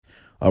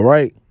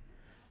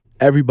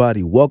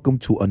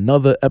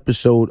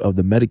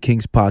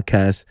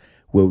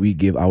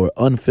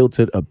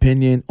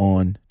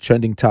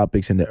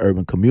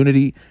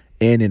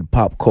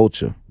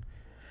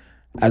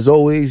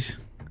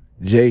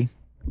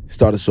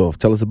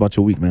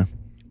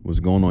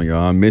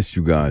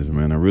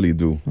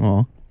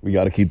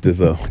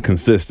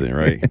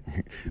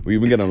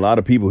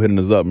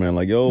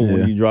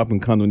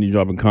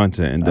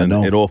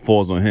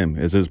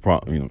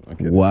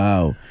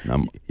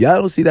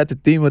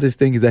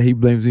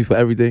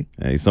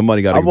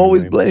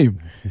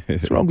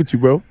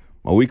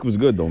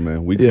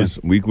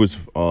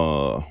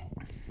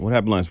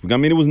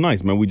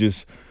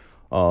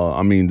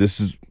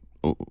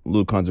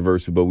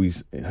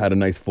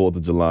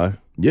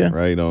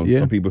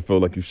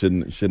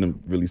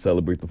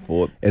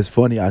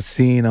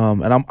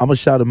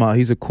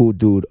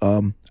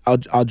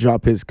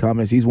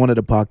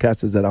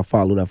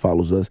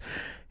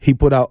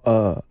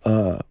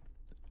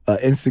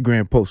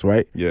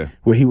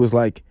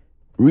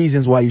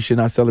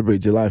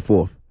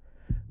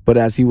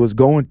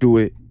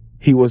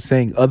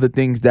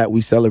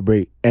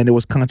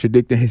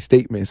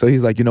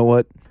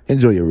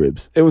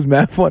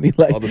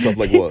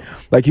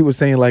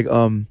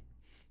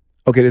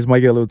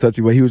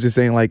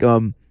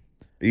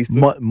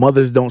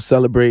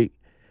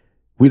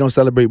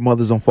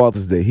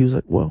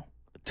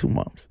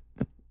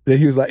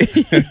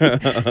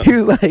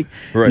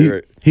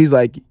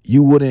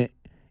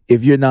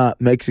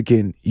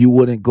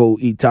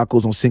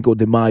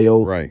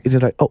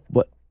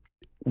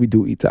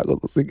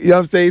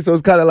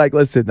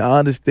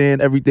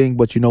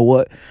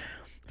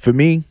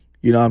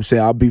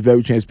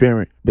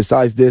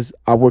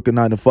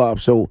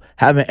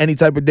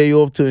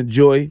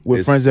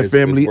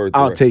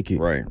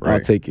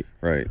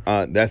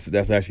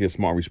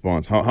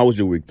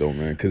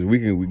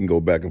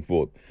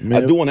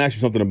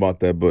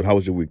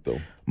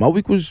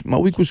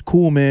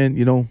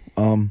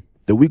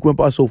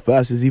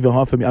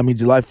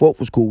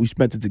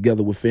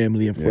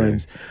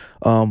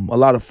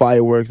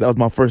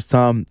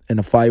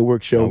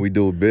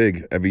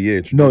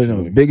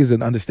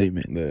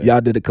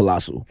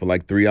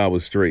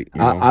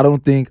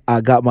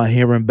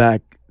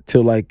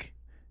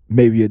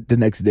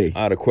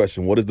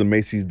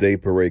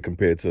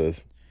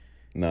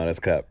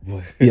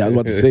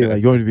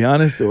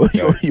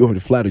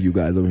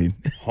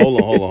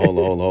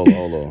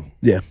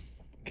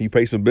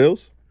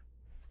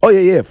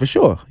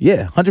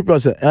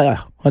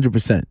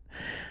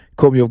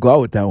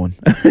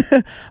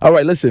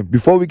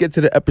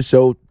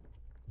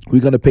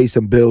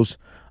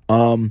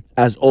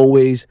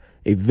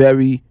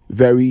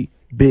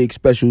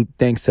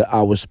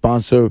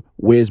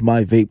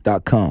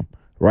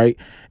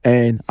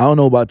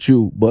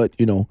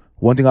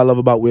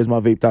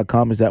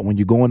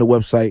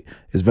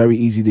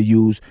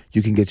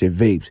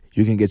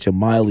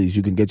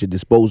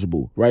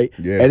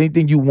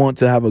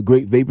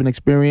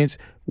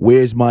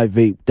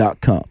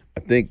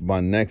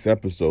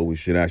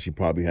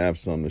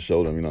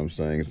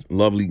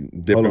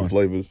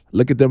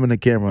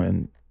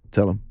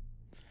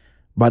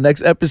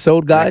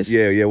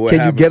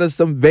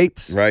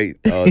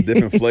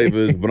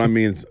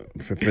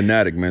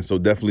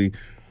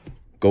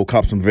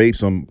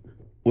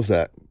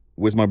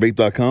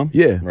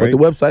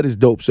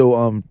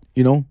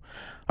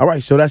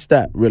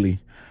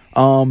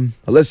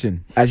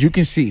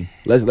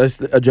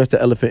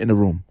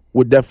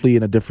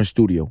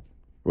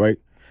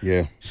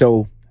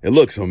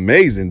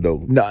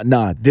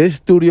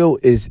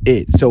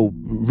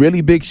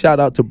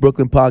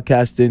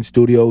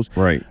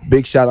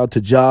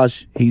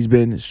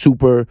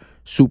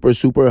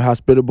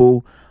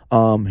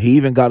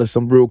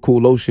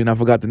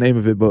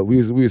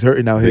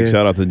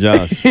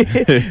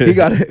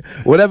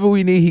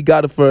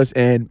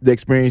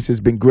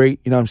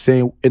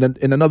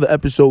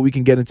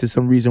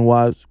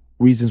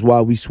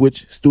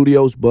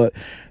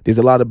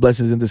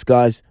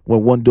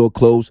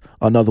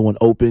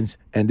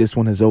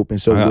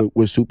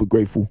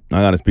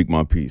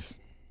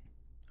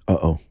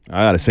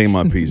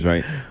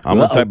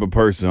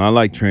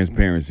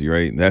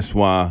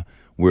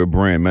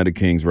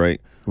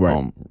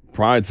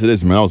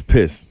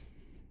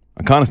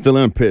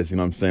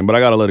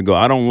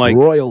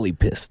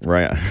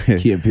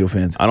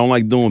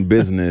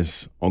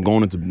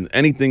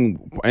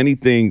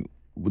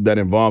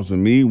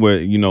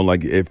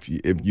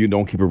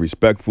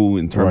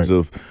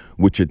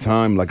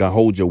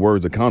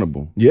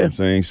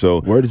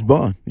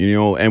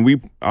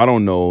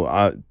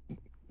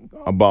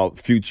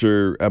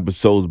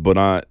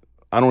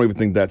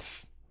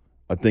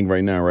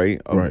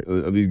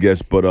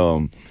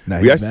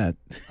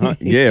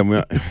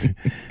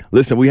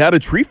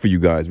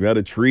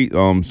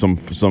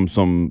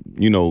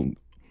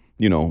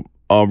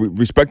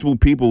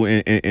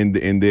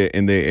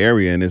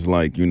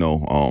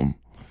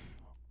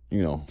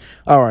you know.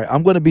 All right,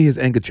 I'm gonna be his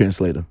anger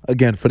translator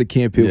again for the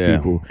Key and Peele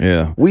people.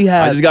 Yeah. We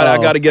had. I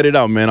got to get it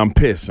out, man. I'm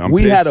pissed.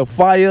 We had a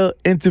fire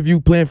interview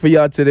planned for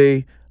y'all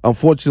today.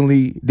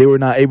 Unfortunately, they were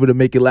not able to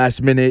make it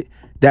last minute.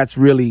 That's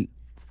really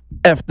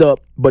effed up.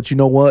 But you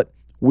know what?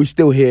 We're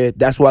still here.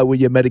 That's why we're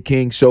your Meta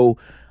King. So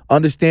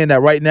understand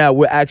that right now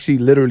we're actually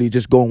literally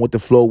just going with the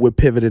flow. We're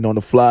pivoting on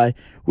the fly.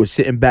 We're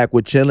sitting back.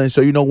 We're chilling.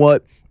 So you know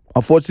what?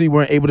 Unfortunately, we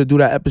weren't able to do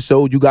that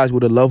episode. You guys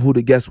would have loved who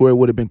the guests were. It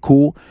would have been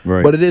cool.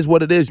 Right. But it is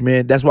what it is,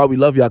 man. That's why we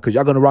love y'all, because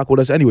y'all going to rock with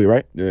us anyway,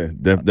 right? Yeah,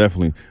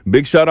 definitely.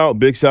 Big shout out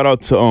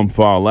to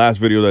for our last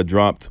video that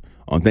dropped.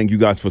 Thank you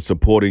guys for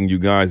supporting. You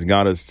guys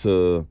got us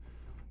to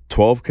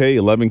 12K,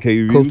 11K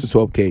views. Close to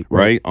 12K,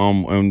 right?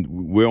 And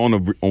we're on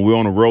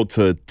a road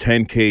to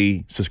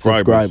 10K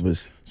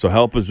subscribers. So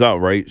help us out,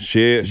 right?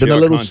 Share. It's been a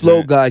little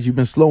slow, guys. You've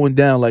been slowing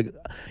down. Like,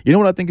 you know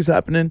what I think is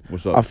happening?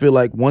 What's up? I feel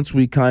like once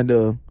we kind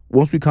of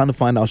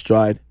find our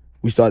stride,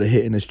 we started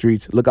hitting the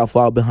streets. Look how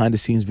far behind the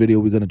scenes video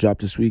we're gonna drop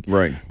this week.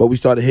 Right. But we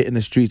started hitting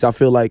the streets. I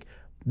feel like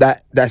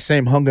that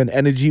same hunger and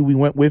energy we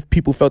went with,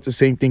 people felt the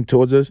same thing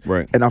towards us.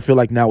 Right. And I feel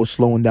like now it's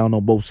slowing down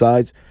on both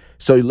sides.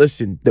 So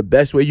listen, the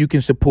best way you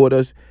can support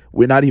us,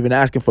 we're not even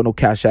asking for no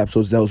Cash Apps or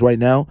Zells right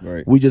now.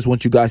 Right. We just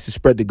want you guys to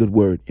spread the good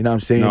word. You know what I'm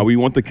saying? No, we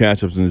want the Cash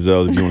Apps and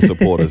Zells if you want to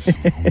support us.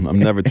 I'm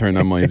never turning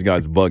that money. These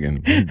guys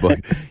bugging.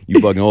 You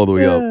bugging all the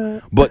way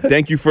up. But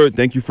thank you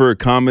for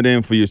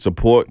commenting, for your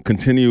support.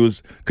 Continue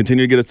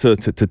to get us to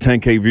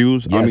 10K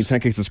views. Yes. I mean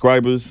 10K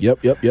subscribers.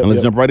 Yep. And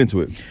let's jump right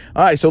into it.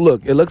 All right, so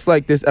look, it looks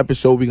like this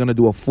episode, we're going to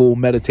do a full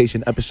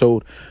meditation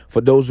episode.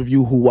 For those of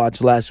you who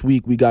watched last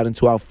week, we got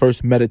into our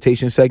first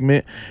meditation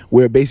segment,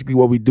 where basically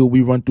what we do,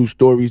 we run through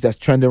stories that's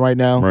trending right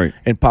now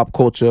in pop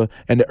culture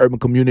and the urban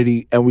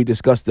community, and we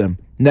discuss them.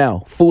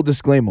 Now, full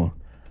disclaimer,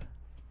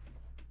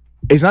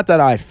 it's not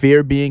that I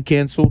fear being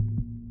canceled.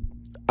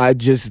 I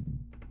just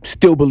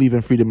still believe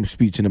in freedom of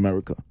speech in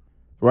America,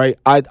 right?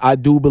 I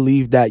do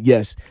believe that,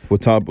 yes.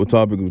 What topic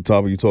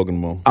are you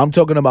talking about? I'm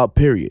talking about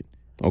period.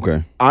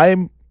 Okay. I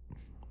am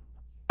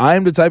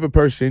the type of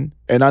person,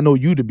 and I know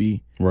you to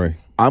be, right.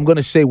 I'm going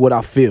to say what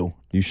I feel.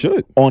 You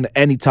should. On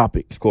any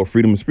topic. It's called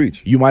freedom of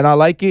speech. You might not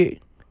like it,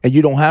 and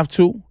you don't have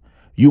to.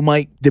 You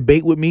might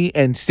debate with me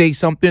and say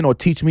something or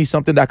teach me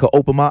something that could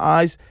open my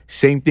eyes.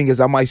 Same thing as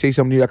I might say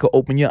something that could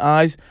open your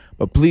eyes.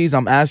 But please,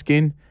 I'm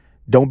asking,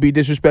 don't be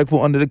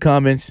disrespectful under the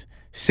comments.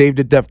 Save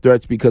the death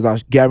threats, because I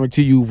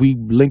guarantee you, if we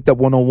linked up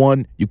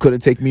one-on-one, you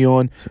couldn't take me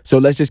on. So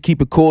let's just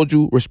keep it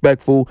cordial,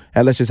 respectful,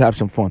 and let's just have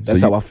some fun.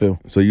 That's how I feel.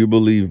 So you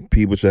believe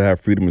people should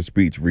have freedom of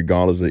speech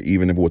regardless of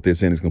even if what they're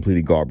saying is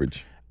completely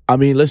garbage? I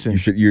mean, listen.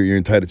 You're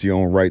entitled to your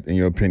own right and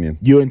your opinion.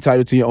 You're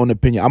entitled to your own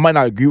opinion. I might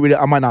not agree with it.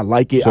 I might not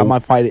like it. I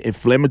might find it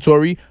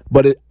inflammatory.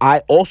 But I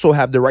also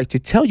have the right to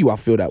tell you I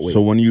feel that way.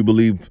 So when you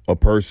believe a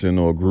person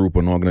or a group or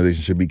an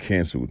organization should be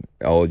canceled,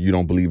 or you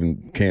don't believe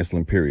in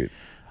canceling, period?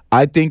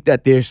 I think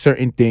that there's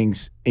certain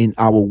things in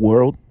our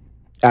world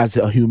as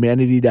a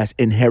humanity that's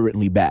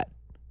inherently bad.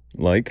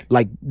 Like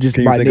just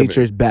by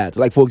nature is bad.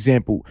 Like, for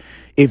example,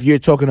 if you're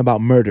talking about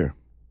murder,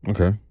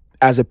 okay,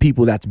 as a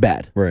people, that's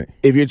bad. Right.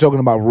 If you're talking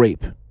about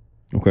rape,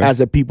 okay,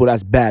 as a people,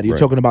 that's bad. You're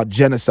talking about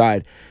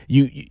genocide.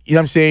 You know what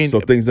I'm saying? So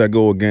things that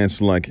go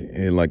against like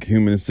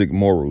humanistic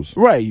morals.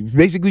 Right.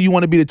 Basically, you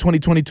want to be the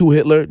 2022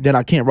 Hitler, then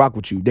I can't rock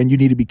with you. Then you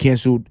need to be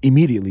canceled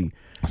immediately.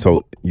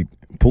 So you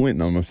pull it?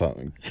 No, I'm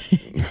sorry.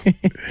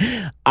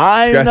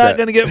 I'm not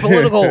gonna get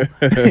political.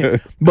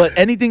 But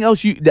anything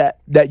else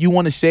that you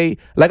want to say,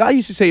 like I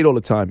used to say it all the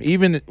time,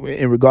 even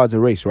in regards to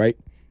race, right?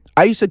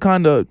 I used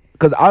to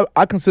because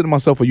I consider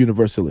myself a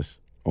universalist.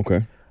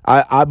 Okay.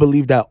 I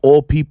believe that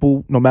all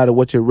people, no matter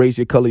what your race,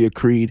 your color, your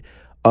creed,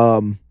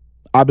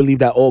 I believe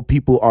that all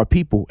people are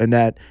people, and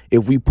that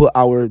if we put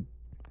our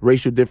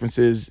racial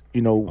differences,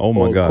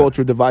 or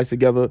cultural divides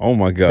together,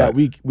 that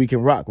we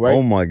can rock, right?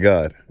 Oh my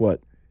God. What?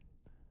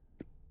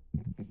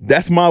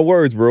 That's my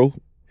words, bro.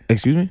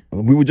 Excuse me?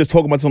 We were just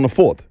talking about this on the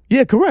 4th.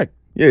 Yeah, correct.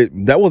 Yeah,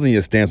 that wasn't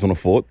your stance on the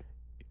 4th.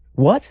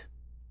 What?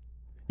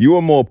 You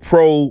were more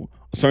pro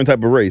a certain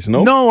type of race,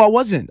 no? No, I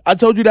wasn't. I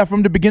told you that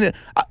from the beginning.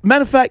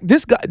 Matter of fact,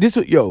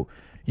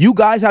 you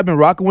guys have been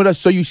rocking with us,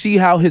 so you see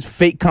how his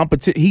fake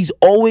competition. He's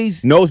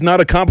always no, it's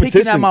not a competition.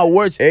 Picking at my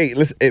words. Hey,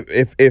 listen.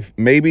 If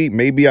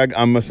maybe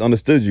I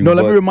misunderstood you. No,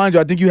 let me remind you.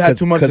 I think you had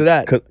too much of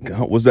that.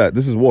 What's that?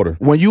 This is water.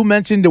 When you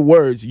mentioned the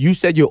words, you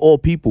said you're all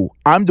people.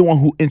 I'm the one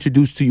who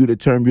introduced to you the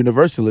term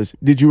universalist.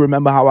 Did you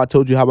remember how I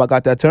told you how I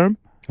got that term?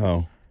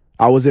 Oh.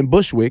 I was in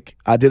Bushwick.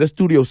 I did a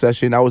studio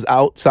session. I was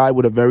outside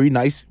with a very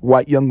nice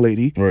white young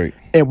lady. Right.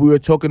 And we were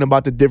talking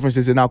about the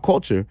differences in our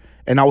culture.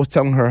 And I was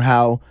telling her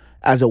how,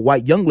 as a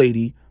white young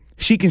lady,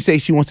 she can say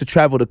she wants to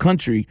travel the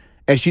country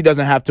and she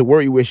doesn't have to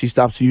worry where she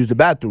stops to use the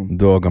bathroom.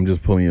 Dog, I'm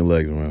just pulling your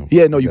legs around.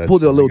 Yeah, no, you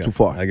pulled it a little too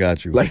far. I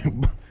got you. Like,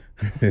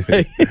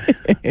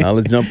 now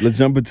let's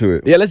jump into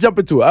it. Yeah, let's jump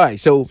into it. All right,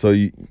 so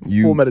you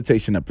full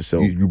meditation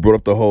episode. You brought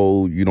up the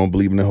whole you don't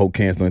believe in the whole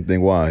canceling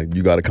thing. Why?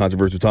 You got a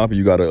controversial topic?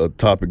 You got a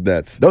topic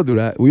that's... Don't do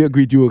that. We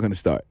agreed you were going to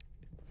start.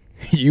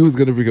 You was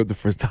gonna bring up the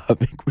first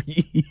topic.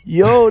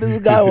 Yo, this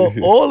guy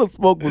with all the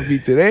smoke with me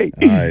today.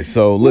 All right,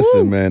 so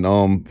listen,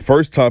 man.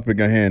 First topic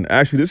at hand.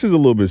 Actually, this is a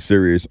little bit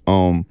serious.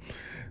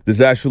 This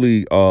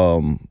actually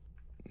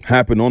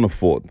happened on the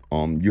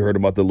 4th. You heard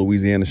about the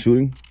Louisiana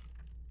shooting?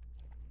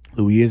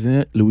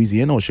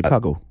 Louisiana or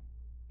Chicago?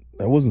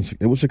 That wasn't.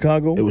 It was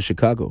Chicago. It was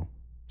Chicago.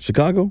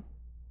 Chicago.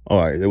 All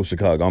right, it was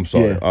Chicago. I'm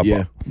sorry.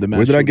 Yeah.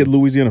 Where did I get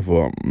Louisiana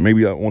for?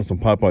 Maybe I wanted some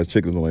Popeye's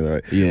chicken or something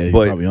like that. Yeah,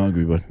 you're probably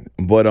hungry, but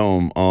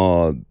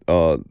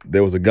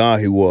there was a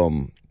guy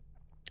who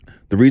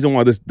the reason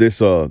why this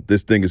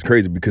thing is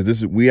crazy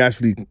because we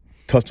actually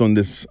touched on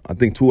this I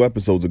think 2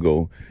 episodes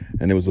ago,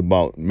 and it was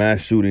about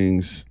mass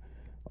shootings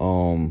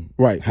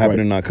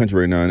happening in our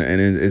country right now,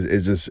 and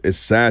it's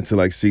sad to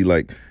like see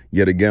like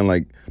yet again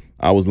like.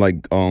 I was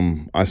like,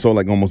 I saw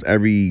like almost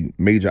every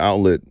major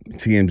outlet,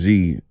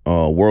 TMZ,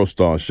 World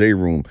Star, Shade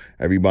Room,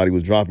 everybody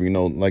was dropping,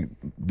 like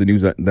the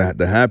news that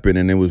happened,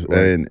 and it was,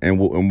 and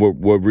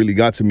what really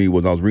got to me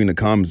was I was reading the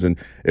comments, and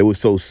it was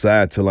so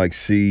sad to like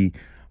see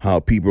how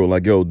people are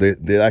like, yo,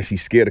 they're actually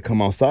scared to come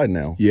outside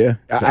now. Yeah,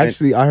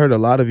 actually, I heard a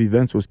lot of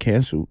events was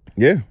canceled.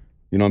 Yeah,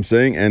 you know what I'm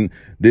saying, and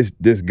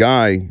this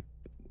guy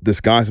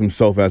disguised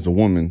himself as a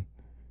woman.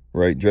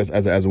 Right, dressed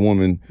as a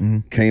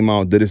woman, came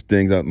out, did his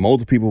things.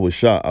 Multiple people were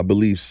shot. I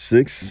believe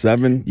 6,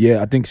 7.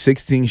 Yeah, I think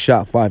 16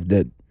 shot, 5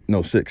 dead.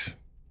 No, 6.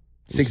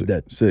 6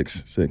 dead.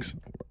 6.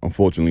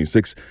 Unfortunately,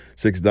 six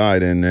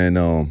died, and then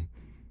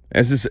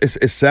it's just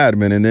it's sad,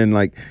 man. And then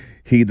like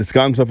he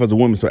disguised himself as a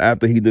woman. So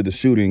after he did the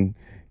shooting,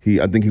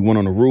 I think he went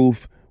on the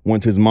roof,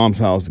 went to his mom's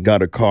house,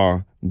 got a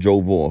car,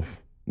 drove off.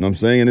 You know what I'm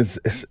saying? And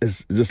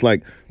it's just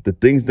like the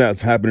things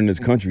that's happening in this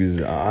country is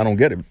I don't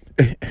get it.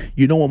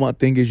 You know what my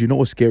thing is? You know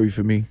what's scary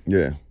for me?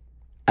 Yeah.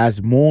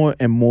 As more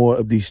and more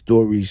of these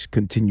stories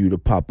continue to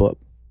pop up,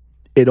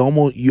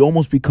 you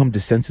almost become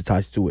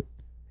desensitized to it.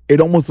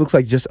 It almost looks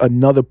like just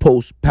another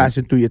post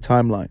passing through your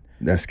timeline.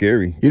 That's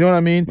scary. You know what I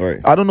mean? Right.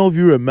 I don't know if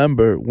you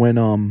remember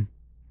when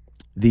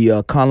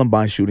the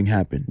Columbine shooting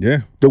happened.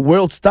 Yeah. The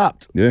world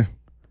stopped. Yeah.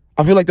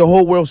 I feel like the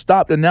whole world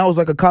stopped, and now it's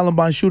like a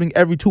Columbine shooting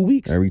every 2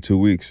 weeks. Every 2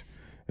 weeks.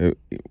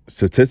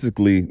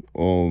 Statistically,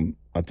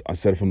 I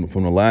said it from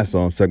the last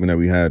segment that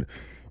we had,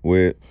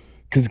 where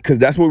because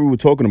that's what we were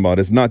talking about.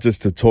 It's not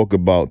just to talk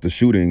about the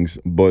shootings,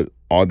 but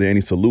are there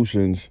any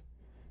solutions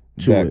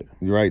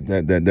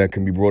that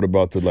can be brought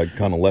about to like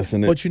kind of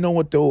lessen it? But you know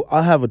what though,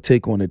 I have a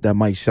take on it that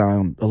might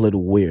sound a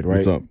little weird, right?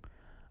 What's up?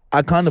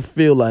 I kind of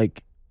feel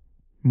like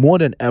more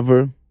than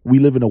ever we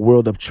live in a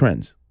world of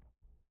trends,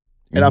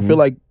 and I feel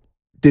like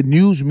the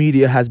news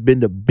media has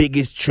been the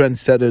biggest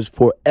trendsetters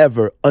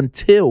forever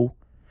until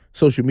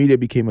social media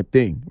became a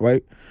thing,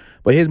 right?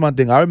 But here's my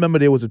thing. I remember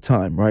there was a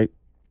time, right?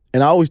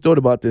 And I always thought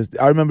about this.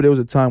 I remember there was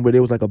a time where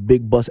there was like a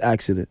big bus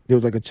accident. There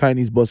was like a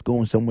Chinese bus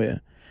going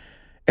somewhere.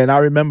 And I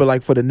remember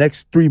like for the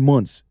next 3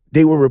 months,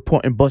 they were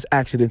reporting bus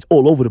accidents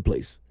all over the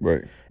place.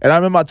 Right. And I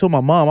remember I told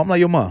my mom, I'm like,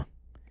 yo, Ma,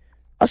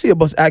 I see a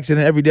bus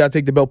accident every day I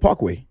take the Bell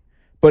Parkway.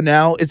 But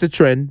now it's a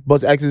trend.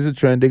 Bus accident is a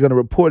trend. They're going to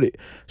report it.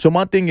 So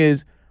my thing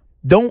is,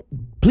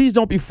 please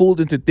don't be fooled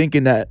into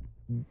thinking that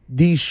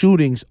these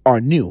shootings are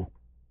new.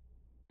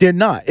 They're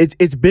not.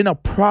 It's been a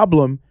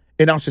problem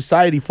in our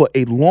society for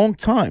a long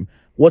time.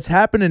 What's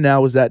happening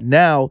now is that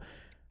now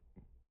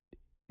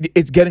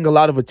it's getting a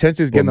lot of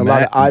attention. It's getting a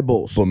lot of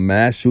eyeballs. But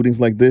mass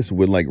shootings like this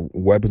with like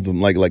weapons of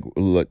like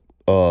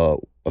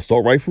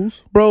assault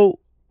rifles, bro.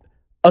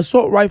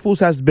 Assault rifles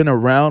has been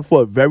around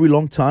for a very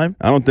long time.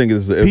 I don't think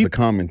it's a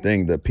common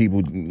thing that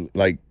people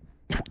like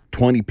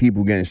 20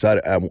 people getting shot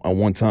at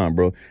one time,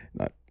 bro.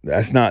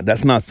 That's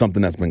not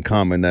something that's been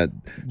common that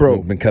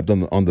been kept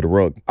under the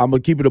rug. I'm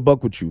gonna keep it a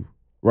buck with you,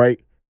 right?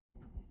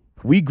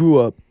 We grew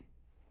up,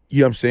 you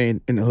know what I'm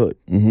saying, in the hood.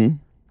 Mm-hmm.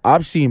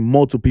 I've seen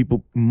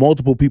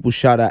multiple people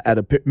shot at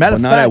a matter but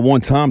of not fact, at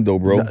one time though,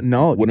 bro.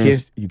 No,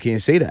 you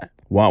can't say that.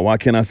 Why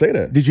can't I say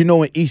that? Did you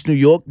know in East New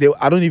York,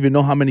 I don't even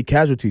know how many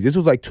casualties. This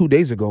was like 2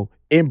 days ago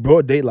in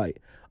broad daylight.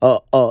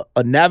 A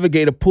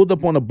navigator pulled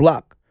up on a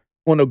block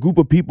on a group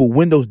of people,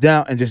 windows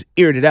down, and just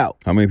aired it out.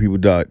 How many people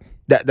died?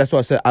 That's why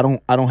I said I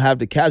don't have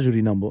the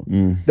casualty number.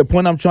 The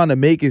point I'm trying to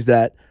make is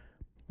that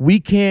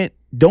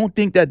don't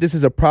think that this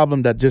is a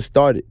problem that just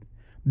started.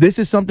 This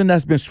is something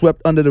that's been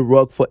swept under the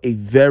rug for a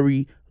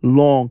very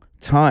long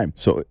time.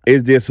 So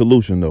is there a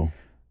solution though?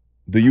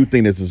 Do you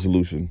think there's a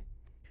solution?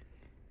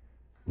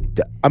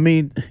 I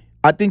mean,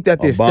 I think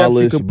that there's steps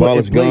you can put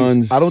in place.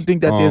 Guns, I don't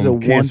think that there's a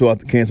cancel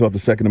out the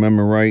Second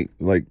Amendment right.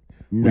 Like,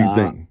 what do you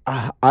think?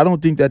 I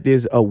don't think that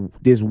there's a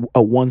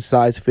one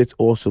size fits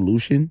all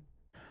solution.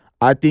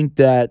 I think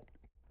that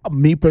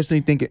me personally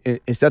think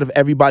instead of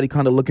everybody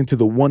kind of looking to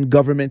the one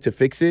government to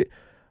fix it,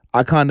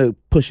 I kind of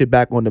push it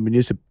back on the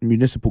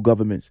municipal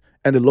governments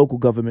and the local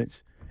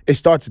governments. It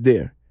starts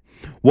there.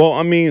 Well,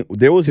 I mean,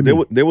 there was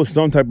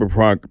some type of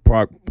progress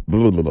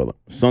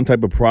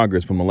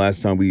from the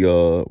last time we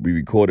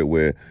recorded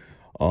where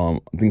I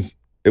think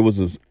it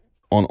was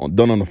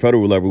done on the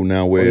federal level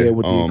now where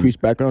with the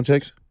increased background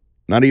checks.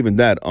 Not even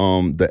that.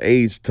 The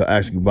age to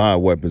actually buy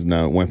weapons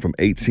now went from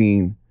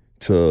 18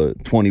 to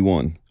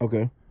 21.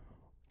 Okay.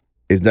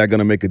 Is that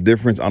gonna make a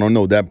difference? I don't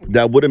know.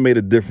 That would have made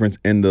a difference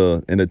in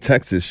the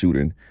Texas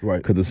shooting,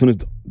 Right. Because as soon as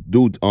the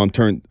dude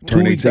turned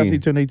 2 weeks 18, after he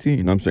turned 18.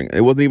 you know what I'm saying?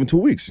 It wasn't even 2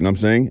 weeks, you know what I'm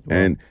saying? Wow.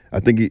 And I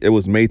think it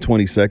was May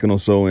 22nd or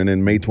so, and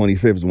then May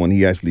 25th is when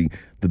he actually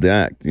did the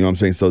act, you know what I'm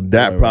saying? So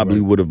that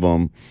probably would have,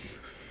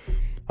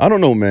 I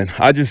don't know, man.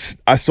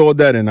 I saw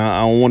that, and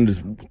I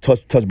wanted to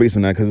touch base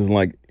on that, because it's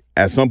like,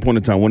 at some point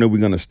in time, when are we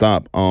gonna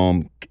stop?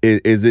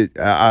 Is it?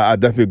 I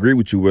definitely agree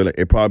with you, where like,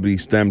 it probably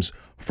stems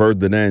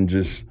further than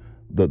just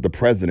the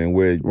president,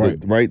 where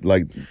right,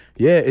 like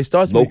it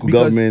starts local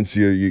governments,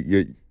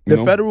 the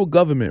federal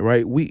government,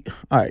 right? We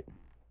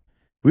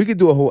could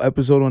do a whole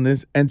episode on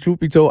this, and truth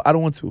be told, I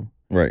don't want to.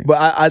 Right.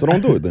 But so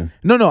don't do it then.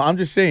 No, I'm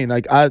just saying,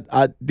 like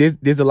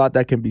there's a lot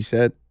that can be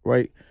said,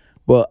 right?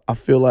 But I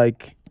feel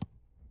like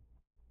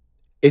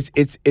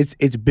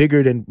it's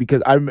bigger than,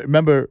 because I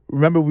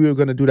remember we were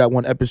gonna do that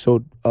one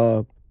episode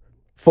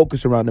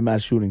focus around the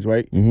mass shootings,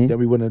 right? Mm-hmm. Then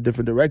we went in a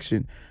different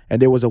direction,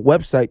 and there was a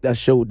website that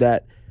showed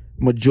that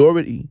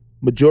majority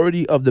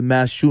of the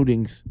mass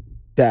shootings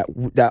that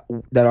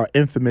are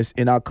infamous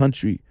in our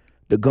country,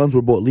 the guns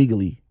were bought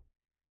legally.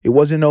 It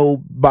wasn't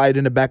no buy it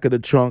in the back of the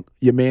trunk,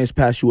 your man's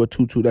passed you a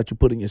tutu that you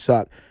put in your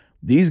sock.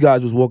 These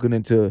guys was walking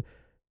into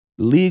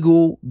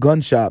legal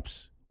gun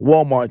shops,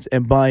 Walmarts,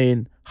 and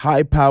buying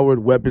high-powered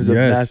weapons of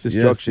mass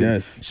destruction.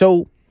 Yes.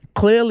 So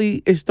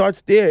clearly it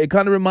starts there. It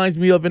kind of reminds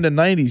me of in the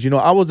 90s. You know,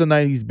 I was a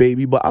 90s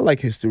baby, but I like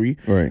history.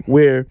 Right.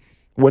 Where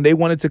when they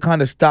wanted to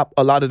kind of stop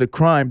a lot of the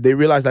crime, they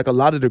realized like a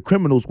lot of the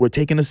criminals were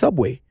taking the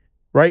subway,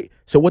 right?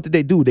 So what did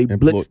they do? They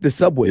blitzed the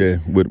subways.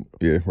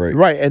 Right.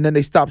 Right, and then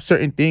they stopped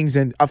certain things,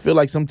 and I feel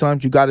like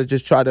sometimes you got to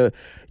just try to,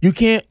 you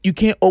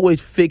can't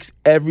always fix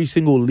every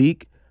single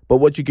leak, but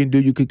what you can do,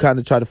 you can kind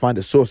of try to find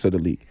the source of the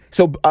leak.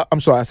 So I'm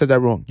sorry, I said that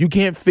wrong. You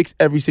can't fix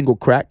every single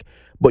crack,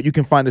 but you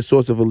can find the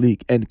source of a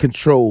leak and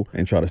control.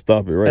 And try to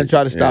stop it, right? And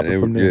try to stop it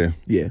from there.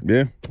 Yeah.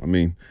 I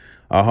mean,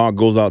 our heart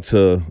goes out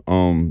to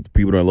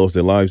people that lost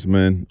their lives,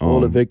 man. All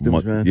the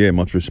victims, man. Yeah,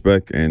 much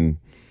respect, and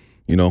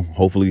not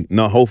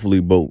hopefully,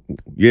 but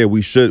yeah,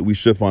 we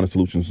should find a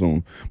solution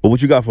soon. But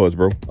what you got for us,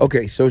 bro?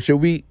 Okay, so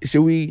should we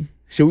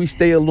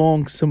stay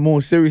along some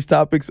more serious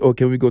topics, or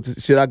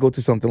should I go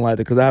to something lighter?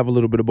 Because I have a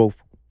little bit of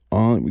both.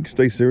 We can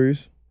stay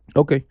serious.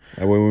 Okay.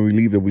 That way, when we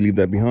leave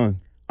that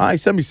behind. All right,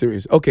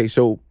 semi-serious. Okay,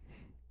 so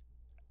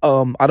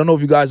I don't know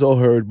if you guys all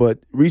heard, but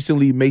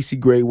recently Macy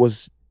Gray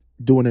was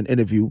doing an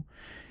interview.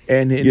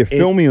 And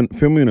fill me in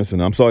this.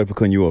 I'm sorry for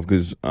cutting you off,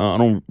 because I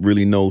don't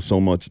really know so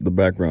much the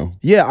background.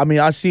 Yeah, I mean,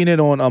 I seen it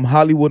on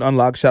Hollywood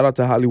Unlocked. Shout out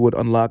to Hollywood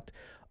Unlocked.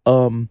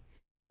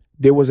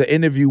 There was an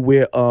interview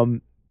where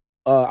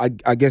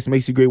I guess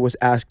Macy Gray was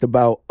asked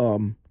about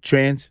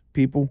trans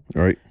people.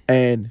 Right.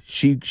 And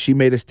she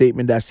made a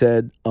statement that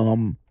said,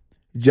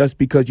 just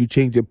because you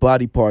change your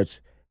body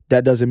parts,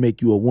 that doesn't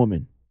make you a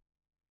woman.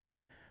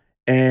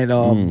 And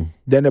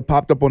then it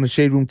popped up on the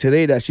Shade Room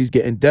today that she's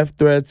getting death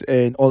threats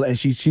and all, and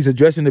she's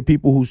addressing the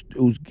people who's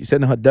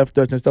sending her death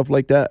threats and stuff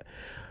like that.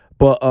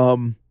 But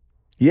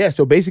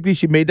so basically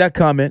she made that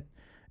comment,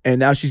 and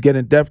now she's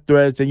getting death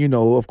threats, and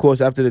of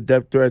course after the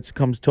death threats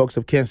comes talks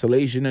of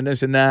cancellation and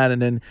this and that, and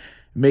then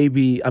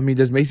maybe, I mean,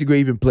 does Macy Gray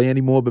even play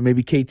anymore? But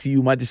maybe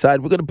KTU might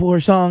decide we're gonna pull her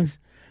songs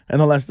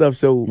and all that stuff.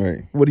 So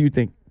What do you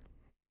think?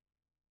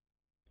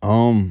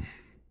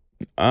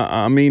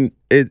 I mean,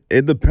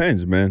 it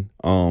depends, man.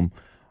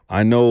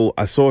 I know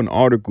I saw an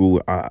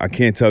article. I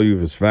can't tell you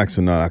if it's facts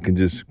or not. I can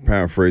just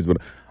paraphrase, but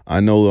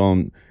I know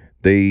and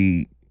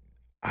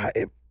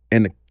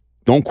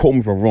don't quote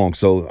me if I'm wrong.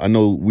 So I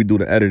know we do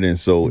the editing.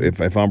 So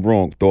if I'm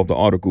wrong, throw up the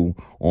article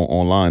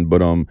online. But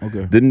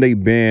didn't they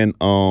ban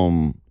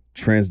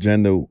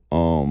transgender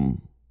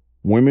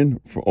women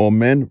or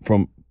men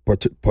from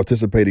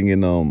participating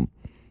in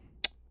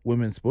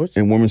women's sports?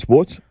 In women's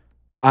sports?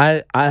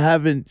 I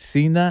haven't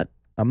seen that.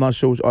 I'm not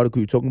sure which article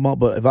you're talking about,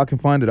 but if I can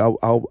find it,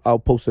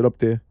 I'll post it up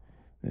there.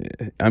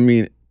 I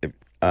mean,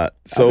 I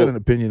got an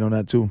opinion on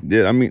that too.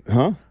 Yeah, I mean,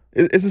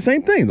 it's the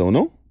same thing though,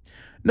 no?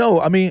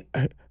 No, I mean,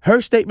 her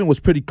statement was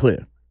pretty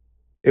clear.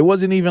 It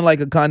wasn't even like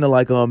a kind of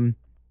like Her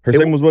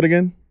statement was what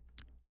again?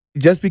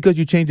 Just because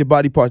you change your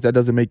body parts, that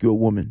doesn't make you a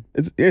woman.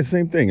 It's the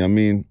same thing. I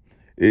mean,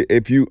 I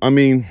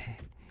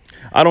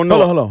don't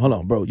know. Hold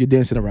on, bro. You're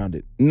dancing around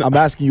it. No. I'm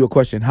asking you a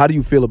question. How do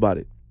you feel about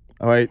it?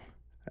 All right.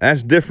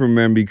 That's different,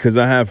 man, because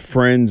I have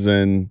friends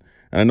and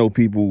I know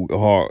people who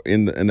are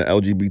in the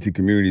LGBT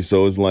community.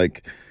 So it's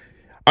like,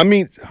 I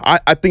mean,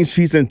 I think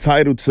she's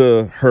entitled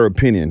to her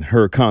opinion,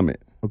 her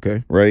comment.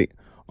 Okay. Right.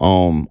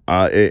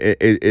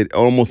 It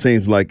almost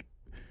seems like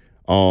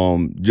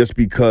just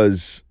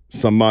because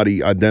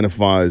somebody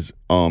identifies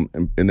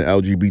in the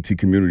LGBT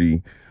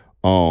community,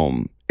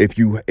 if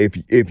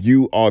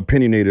you are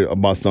opinionated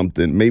about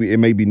something, maybe it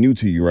may be new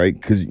to you, right?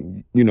 Because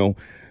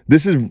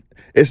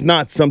it's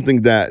not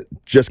something that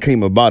just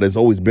came about. It's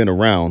always been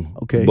around.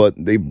 Okay. But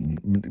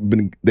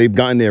they've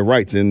gotten their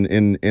rights in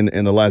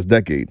the last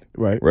decade.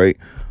 Right. Right.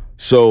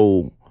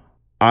 So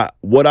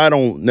what I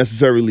don't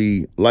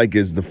necessarily like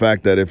is the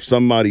fact that if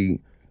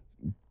somebody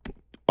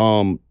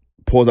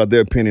pours out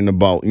their opinion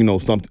about,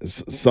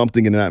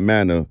 something in that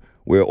manner,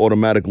 where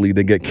automatically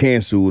they get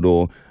canceled,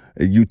 or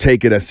you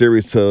take it as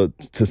serious to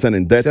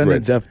sending death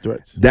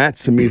threats. That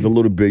to me is a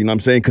little bit, you know what I'm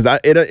saying? Because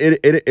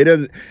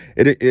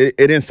it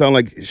didn't sound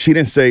like, she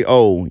didn't say,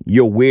 "Oh,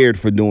 you're weird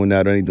for doing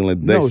that" or anything like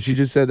that. No, she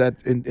just said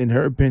that in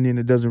her opinion,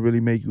 it doesn't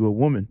really make you a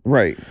woman.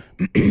 Right.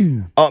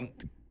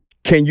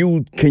 Can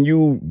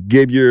you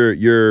give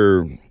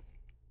your?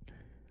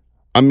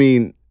 I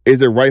mean,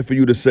 is it right for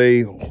you to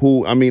say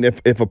who? I mean,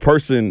 if a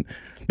person,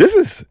 this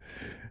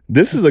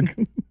is a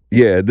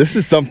yeah, this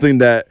is something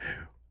that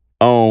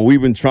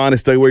we've been trying to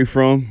stay away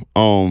from.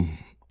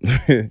 You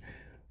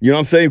know what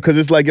I'm saying? Because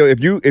it's like, yo,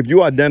 if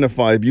you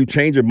identify, if you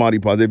change your body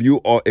positive,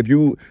 if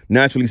you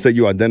naturally say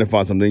you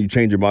identify something, you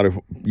change your body,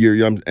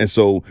 and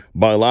so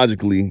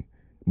biologically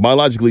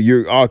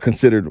you are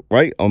considered,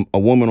 right, a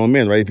woman or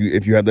man, right?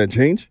 If you have that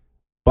change.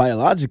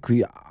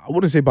 Biologically, I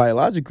wouldn't say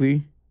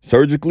biologically.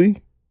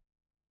 Surgically.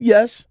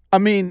 Yes, I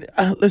mean,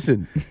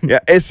 listen. Yeah,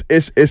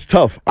 it's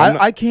tough.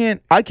 I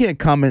can't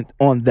comment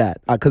on that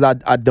because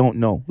I don't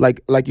know.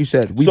 Like you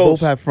said, we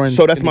both have friends.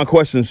 So that's my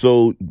question.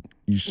 So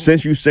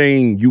since you're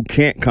saying you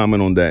can't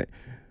comment on that,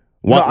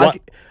 why?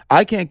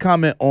 I can't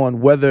comment on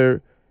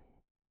whether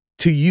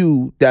to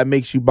you that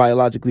makes you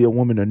biologically a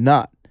woman or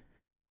not.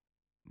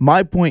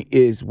 My point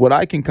is, what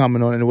I can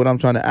comment on and what I'm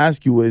trying to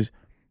ask you is,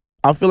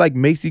 I feel like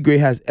Macy Gray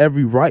has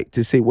every right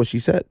to say what she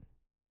said.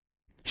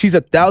 She's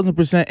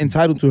 1,000%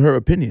 entitled to her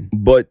opinion.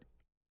 But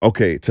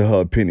okay, to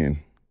her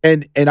opinion.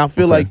 And I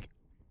feel like,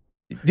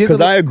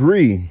 because I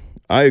agree,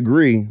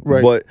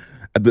 right. But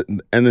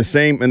in the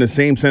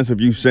same sense of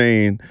you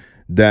saying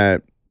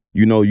that,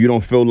 you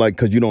don't feel like,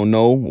 because you don't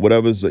know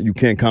whatever, so you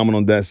can't comment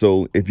on that.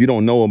 So if you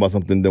don't know about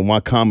something, then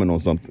why comment on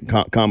something?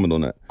 Comment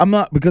on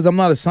that. Because I'm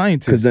not a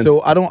scientist.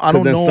 So I don't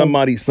know.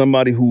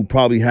 Somebody who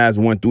probably has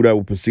went through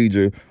that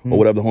procedure or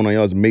whatever the whole nine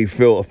yards may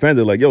feel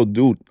offended. Like, yo,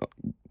 dude,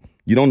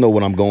 you don't know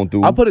what I'm going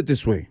through. I'll put it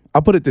this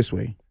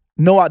way.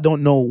 No, I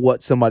don't know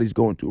what somebody's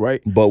going through,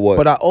 right? But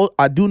what? But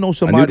I do know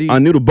somebody. I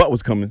knew the butt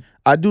was coming.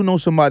 I do know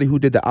somebody who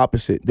did the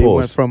opposite. They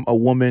went from a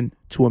woman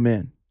to a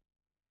man.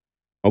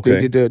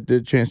 Okay. They did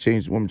the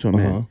change woman to a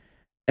man.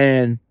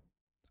 And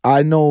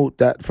I know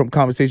that from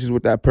conversations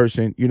with that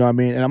person, you know what I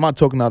mean? And I'm not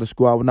talking out of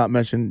school. I will not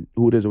mention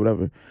who it is or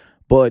whatever.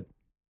 But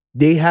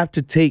they have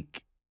to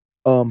take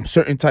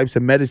certain types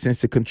of medicines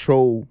to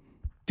control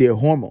their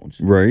hormones.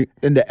 Right.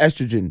 And the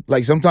estrogen.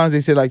 Like sometimes they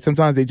say,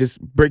 sometimes they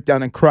just break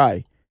down and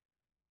cry.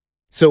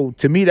 So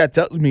to me, that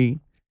tells me,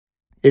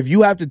 if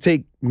you have to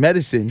take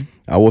medicine.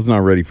 I was not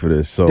ready for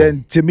this. So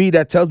then to me,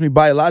 that tells me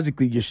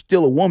biologically you're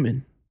still a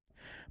woman.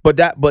 But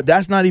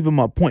that's not even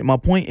my point. My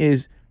point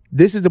is,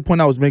 this is the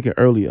point I was making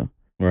earlier.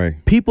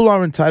 Right. People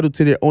are entitled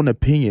to their own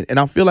opinion. And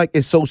I feel like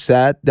it's so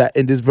sad that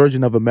in this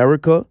version of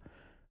America,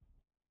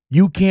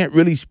 you can't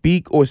really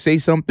speak or say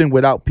something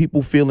without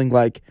people feeling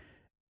like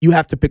you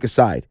have to pick a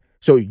side.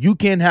 So you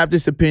can't have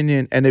this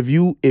opinion, and if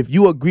you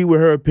agree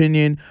with her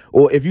opinion,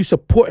 or if you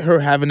support her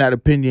having that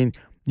opinion,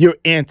 you're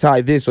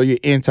anti this or you're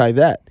anti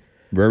that.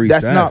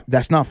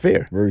 That's not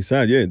fair. Very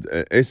sad. Yeah,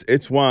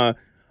 it's why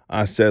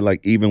I said,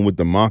 like, even with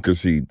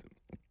democracy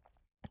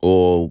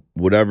or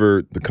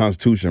whatever, the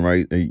Constitution,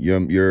 right?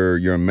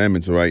 Your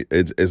amendments, right?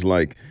 It's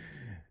like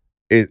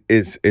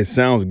it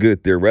sounds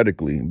good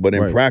theoretically, but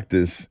in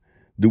practice,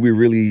 do we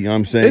really, you know what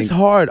I'm saying? It's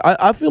hard.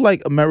 I feel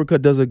like America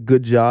does a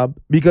good job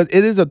because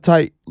it is a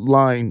tight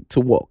line to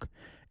walk.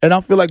 And I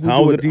feel like we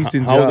do a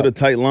decent job. How is it a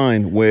tight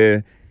line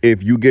where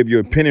if you give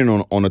your opinion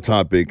on a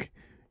topic,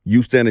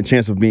 you stand a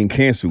chance of being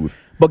canceled?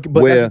 But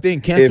that's the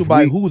thing. Canceled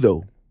by who,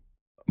 though?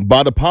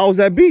 By the powers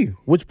that be.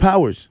 Which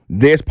powers?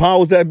 There's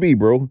powers that be,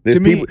 bro.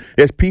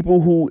 There's people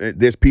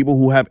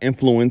who have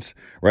influence,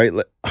 right?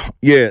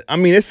 Yeah, I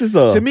mean, this is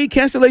to me,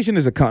 cancellation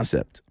is a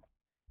concept.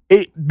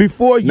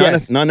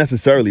 Not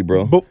necessarily,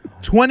 bro. But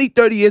 20,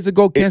 30 years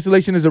ago,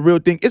 cancellation is a real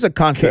thing. It's a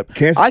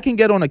concept. I can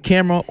get on a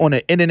camera, on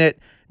the internet.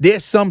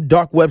 There's some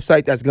dark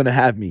website that's going to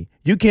have me.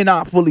 You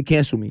cannot fully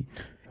cancel me.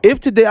 If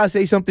today I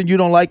say something you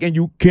don't like and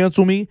you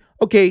cancel me,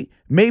 okay,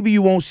 maybe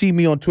you won't see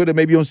me on Twitter,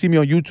 maybe you won't see me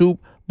on YouTube,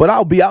 but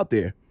I'll be out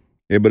there.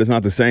 Yeah, but it's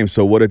not the same.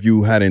 So what if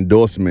you had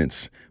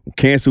endorsements?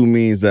 Cancel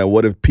means that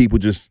what if people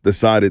just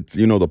decided,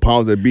 the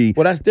powers that be.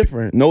 Well, that's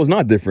different. No, it's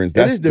not different.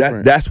 It is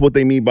different. That's what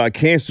they mean by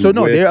cancel. So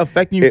no, they're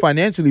affecting you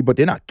financially, but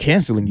they're not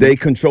canceling you. They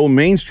control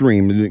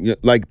mainstream.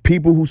 Like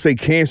people who say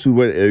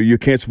cancel, you're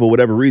canceled for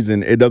whatever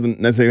reason. It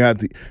doesn't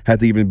necessarily have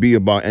to even be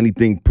about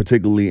anything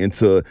particularly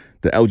into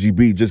the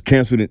LGBT. Just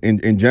canceled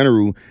in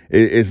general.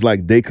 It's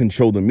like they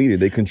control the media.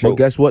 They control. But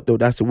guess what though?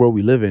 That's the world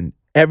we live in.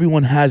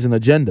 Everyone has an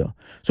agenda.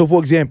 So,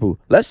 for example,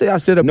 let's say I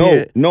sit up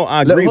here. No,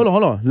 I agree.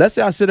 Hold on. Let's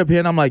say I sit up here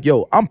and I'm like,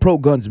 yo, I'm pro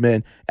guns,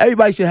 man.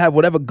 Everybody should have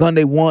whatever gun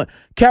they want.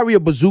 Carry a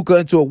bazooka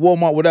into a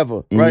Walmart,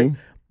 whatever, right?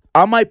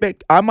 I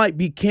might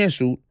be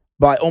canceled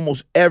by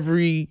almost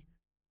every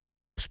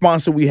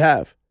sponsor we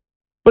have.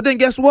 But then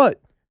guess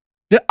what?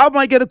 I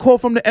might get a call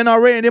from the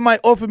NRA and they might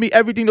offer me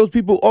everything those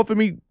people offer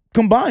me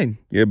combined.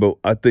 Yeah, but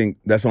I think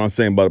that's what I'm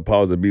saying about the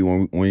powers that be.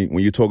 When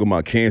you're talking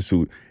about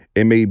canceled,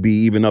 it may be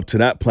even up to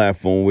that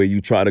platform where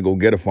you try to go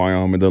get a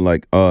firearm and they're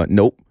like,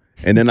 nope.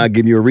 And then I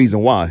give you a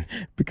reason why.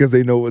 Because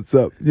they know what's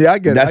up. Yeah, I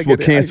get it. That's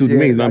what canceled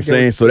means, you know what I'm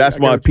saying? So that's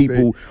why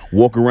people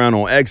walk around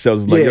on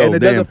eggshells. It's like, yo, and it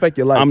damn, does affect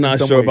your life. I'm not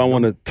sure if I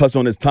want to touch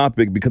on this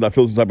topic because I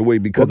feel some type of way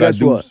because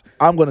guess what?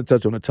 I'm going to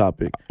touch on the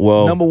topic.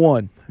 Well, number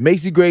one,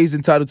 Macy Gray is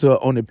entitled to her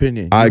own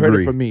opinion. You I heard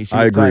agree. it from me. She's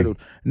I agree. entitled.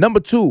 Number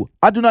two,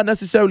 I do not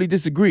necessarily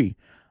disagree.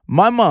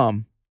 My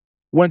mom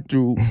went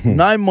through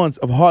 9 months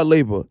of hard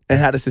labor and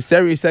had a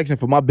cesarean section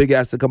for my big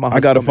ass to come out. I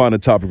got to find a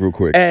topic real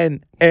quick.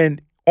 And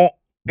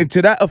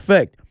to that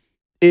effect,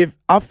 if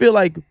I feel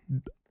like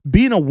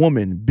being a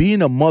woman,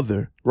 being a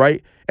mother,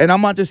 right? And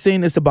I'm not just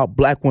saying this about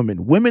black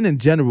women. Women in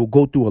general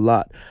go through a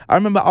lot. I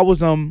remember I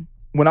was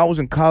when I was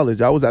in college,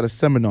 I was at a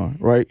seminar,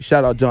 right?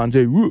 Shout out John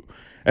J. Root.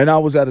 And I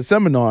was at a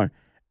seminar,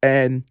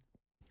 and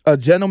a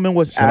gentleman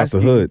was asking. Shout out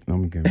the hood.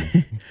 I'm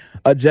kidding.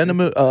 A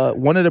gentleman,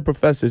 one of the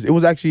professors, it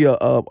was actually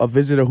a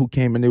visitor who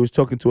came, and they was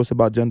talking to us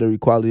about gender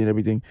equality and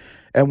everything.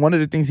 And one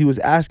of the things he was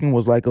asking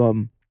was like,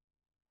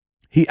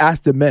 he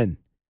asked the men,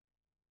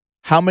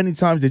 how many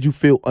times did you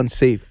feel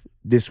unsafe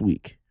this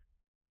week?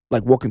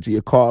 Like walking to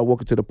your car,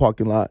 walking to the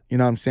parking lot, you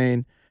know what I'm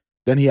saying?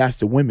 Then he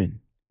asked the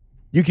women.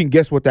 You can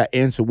guess what that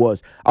answer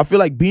was. I feel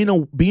like being a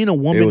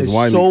woman is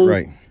so,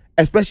 right.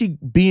 Especially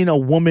being a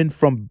woman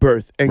from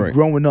birth and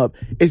growing up,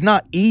 it's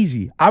not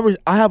easy. I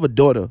have a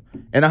daughter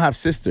and I have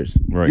sisters.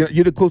 Right.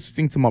 You're the closest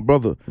thing to my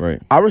brother. Right.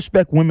 I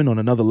respect women on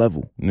another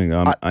level.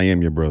 Nigga, I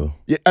am your brother.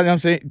 Yeah, and I'm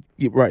saying,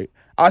 right.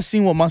 I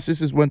seen what my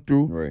sisters went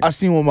through. Right. I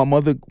seen what my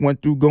mother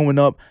went through growing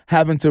up,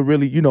 having to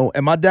really,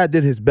 and my dad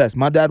did his best.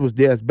 My dad was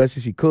there as best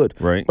as he could.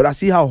 Right. But I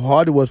see how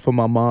hard it was for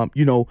my mom,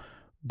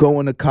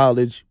 going to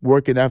college,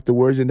 working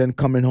afterwards, and then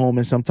coming home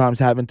and sometimes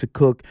having to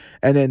cook,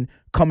 and then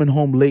coming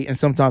home late, and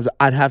sometimes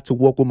I'd have to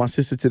walk with my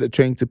sister to the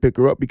train to pick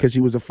her up because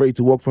she was afraid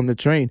to walk from the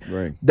train.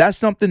 Right. That's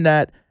something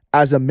that,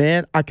 as a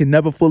man, I can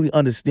never fully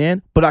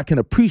understand, but I can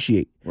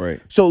appreciate. Right.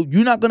 So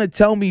you're not going to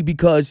tell me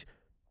because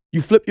you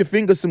flip your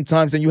fingers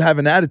sometimes and you have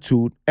an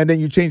attitude and then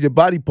you change your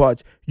body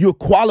parts, you're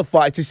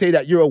qualified to say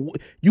that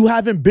you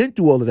haven't been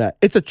through all of that.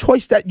 It's a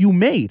choice that you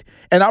made,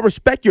 and I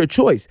respect your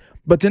choice.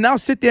 But to now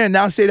sit there and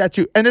now say that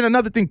and then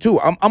another thing too,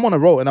 I'm on a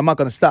roll and I'm not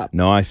going to stop.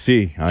 No, I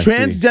see.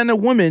 Transgender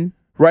women,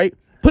 right?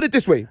 Put it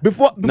this way,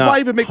 before I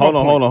even make my point.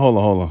 Hold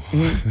on.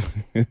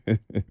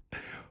 Mm-hmm.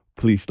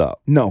 Please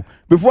stop. No,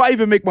 before I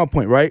even make my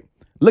point, right?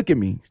 Look at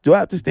me. Do I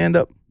have to stand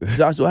up?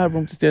 Josh, do I have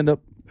room to stand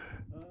up?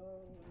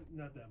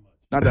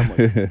 Not that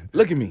much.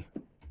 Look at me.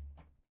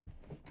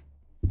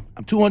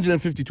 I'm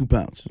 252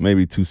 pounds.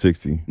 Maybe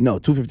 260. No,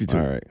 252.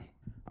 All right.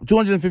 I'm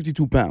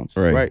 252 pounds.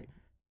 Right.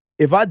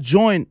 If I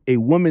join a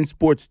women's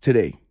sports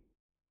today,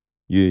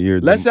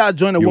 let's say I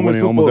join a women's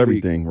football almost league,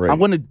 everything, right. I'm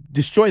going to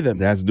destroy them.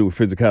 That has to do with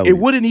physicality. It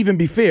wouldn't even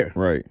be fair.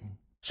 Right.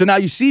 So now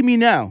you see me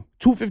now,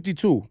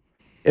 252.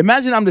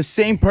 Imagine I'm the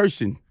same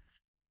person,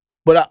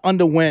 but I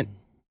underwent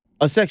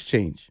a sex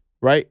change,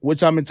 right?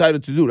 Which I'm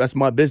entitled to do. That's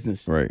my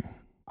business. Right.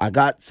 I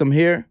got some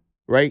hair,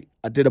 right?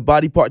 I did a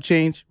body part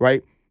change,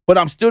 right? But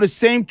I'm still the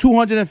same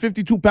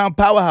 252-pound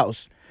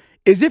powerhouse.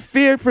 Is it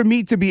fair for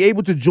me to be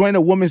able to join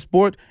a women's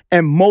sport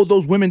and mow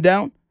those women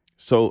down?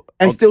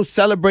 And still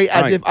celebrate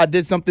as if I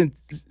did something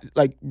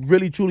like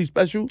really truly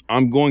special?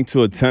 I'm going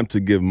to attempt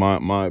to give my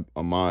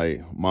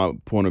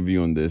point of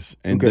view on this,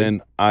 and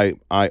then I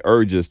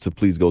urge us to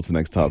please go to the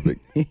next topic.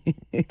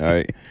 All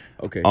right.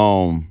 Okay.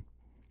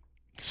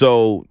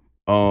 So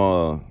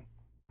the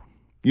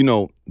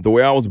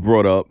way I was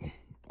brought up,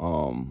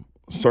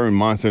 certain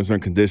mindset, certain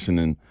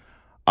conditioning,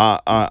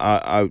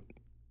 to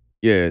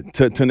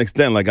an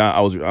extent, like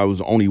I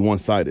was only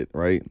one-sided,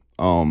 right?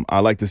 I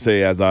like to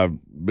say, as I've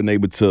been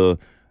able to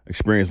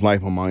experience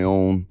life on my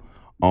own,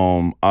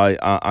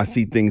 I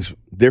see things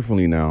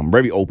differently now. I'm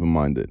very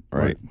open-minded,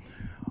 right?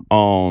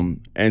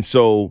 And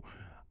so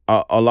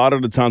a lot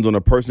of the times when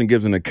a person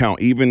gives an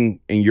account, even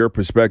in your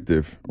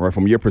perspective, right,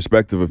 from your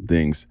perspective of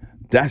things,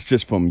 that's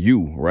just from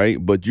you,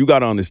 right? But you got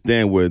to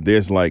understand where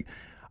there's like,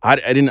 I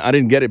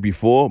didn't get it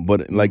before,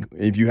 but like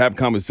if you have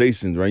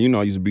conversations, right?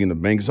 I used to be in the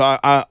bank, so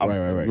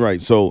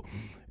right. So,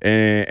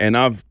 and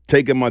I've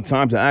taken my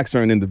time to ask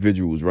certain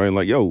individuals, right?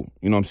 Like, yo,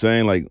 you know what I'm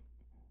saying? Like,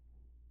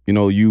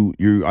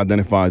 you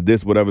identify as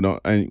this, whatever,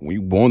 and when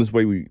you born this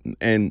way,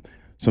 and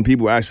some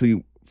people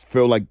actually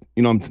feel like,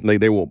 like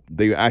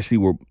they actually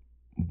were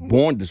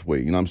born this way,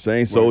 you know what I'm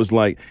saying? So it's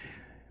like,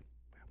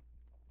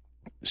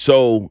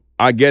 so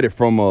I get it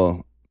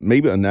from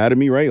maybe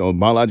anatomy, right, or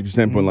biological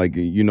standpoint, like,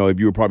 if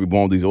you were probably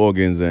born with these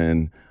organs,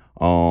 and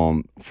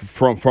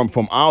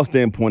from our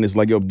standpoint, it's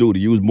like, yo, dude,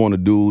 you was born a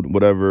dude,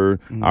 whatever.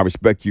 I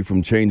respect you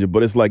from changing,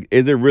 but it's like,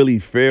 is it really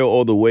fair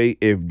all the way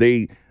if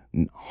they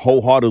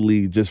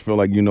wholeheartedly just feel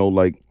like,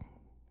 like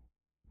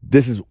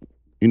this is,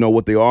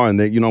 what they are, and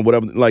they,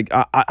 whatever. Like,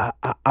 I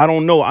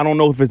don't know. I don't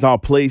know if it's our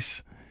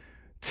place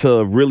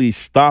to really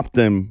stop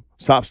them.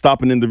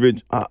 Stopping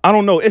individual. I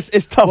don't know.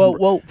 It's tough.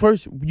 Well,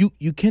 first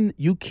you can't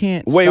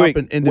stop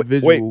an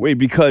individual. Wait,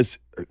 because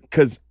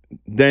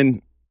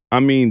then I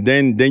mean,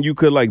 then you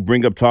could like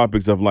bring up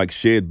topics of like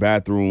shared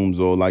bathrooms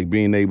or like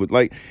being able,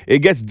 like it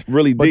gets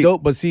really deep.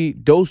 But see,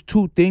 those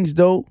two things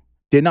though,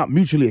 they're not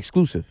mutually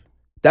exclusive.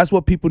 That's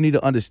what people need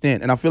to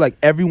understand, and I feel like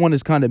everyone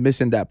is kind of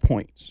missing that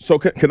point. So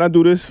can I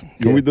do this?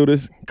 Can we do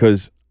this?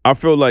 Because I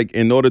feel like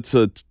in order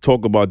to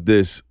talk about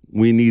this,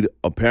 we need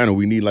a panel.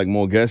 We need like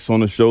more guests on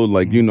the show,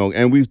 like you know.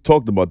 And we've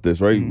talked about this,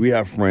 right? We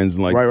have friends,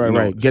 like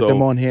right. Get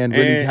them on hand,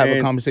 really have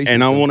a conversation.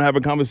 And I want to have a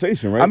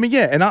conversation, right? I mean,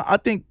 yeah, and I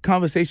think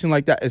conversation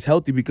like that is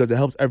healthy because it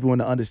helps everyone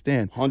to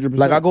understand. 100%.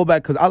 Like I go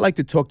back because I like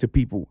to talk to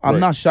people.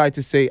 I'm not shy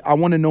to say I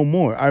want to know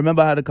more. I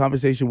remember I had a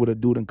conversation with a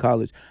dude in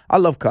college. I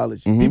love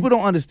college. People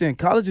don't understand.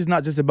 College is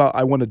not just about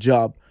I want a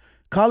job.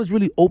 College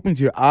really opens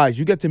your eyes.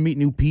 You get to meet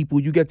new people.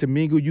 You get to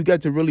mingle. You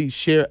get to really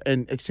share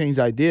and exchange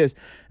ideas.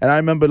 And I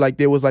remember like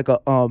there was a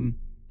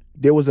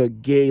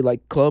gay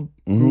like club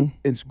group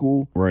in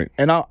school. Right.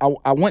 And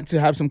I went to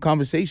have some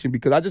conversation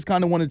because I just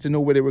kind of wanted to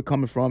know where they were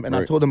coming from. And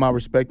I told them I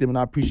respect them and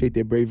I appreciate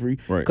their bravery.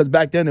 Right. Because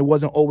back then it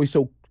wasn't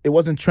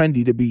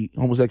trendy to be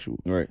homosexual.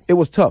 Right. It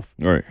was tough.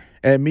 Right.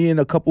 And me and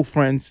a couple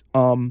friends,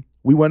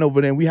 we went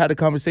over there and we had a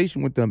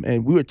conversation with them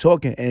and we were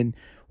talking. And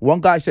one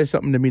guy said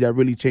something to me that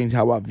really changed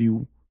how I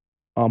view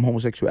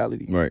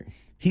homosexuality. Right.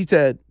 He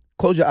said,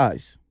 close your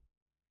eyes.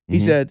 He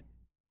said,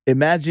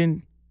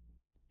 imagine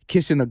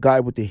kissing a guy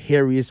with the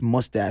hairiest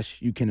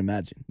mustache you can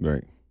imagine.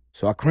 Right.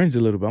 So I cringed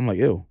a little bit. I'm like,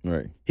 ew.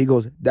 Right. He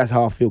goes, that's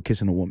how I feel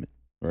kissing a woman.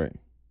 Right.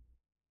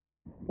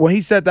 When he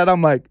said that,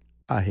 I'm like,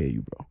 I hear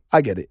you, bro.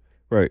 I get it.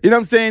 Right. You know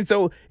what I'm saying?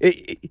 So,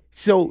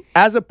 so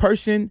as a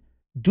person,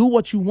 do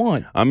what you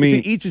want. I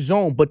mean, to each his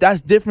own, but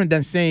that's different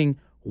than saying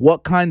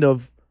what kind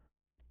of,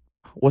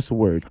 what's the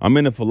word? I'm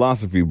into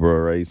philosophy, bro,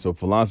 right? So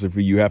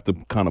philosophy, you have to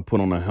kind of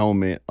put on a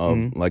helmet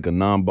of like a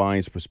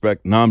non-biased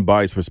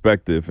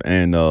perspective,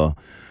 and I'm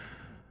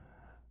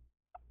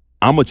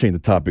gonna change the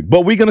topic,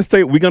 but we're gonna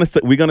stay on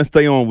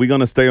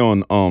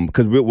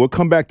because we'll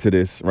come back to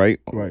this, right?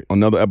 Right.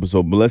 Another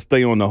episode, but let's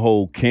stay on the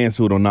whole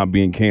canceled or not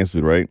being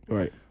canceled, right?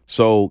 Right.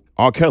 So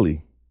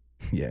R.Kelly,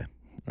 Yeah.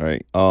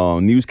 right?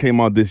 News came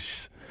out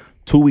this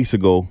 2 weeks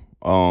ago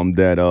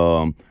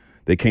that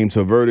they came to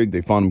a verdict.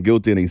 They found him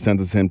guilty and they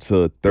sentenced him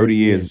to 30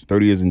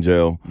 years in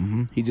jail.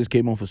 He just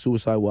came on for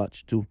suicide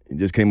watch too. He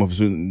just came off.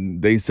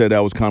 They said that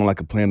was kind of like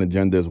a planned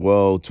agenda as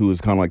well, too.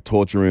 It's kind of like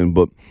torturing,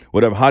 but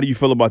whatever. How do you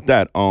feel about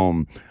that?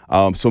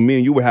 So me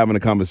and you were having a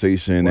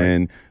conversation,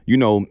 and you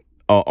know,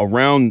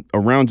 around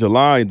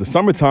July, the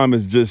summertime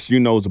is just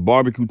it's a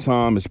barbecue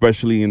time,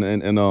 especially in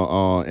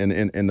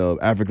the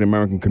African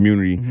American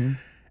community.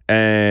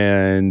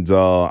 And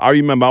I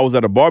remember I was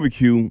at a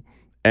barbecue,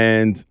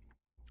 and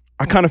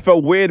I kind of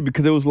felt weird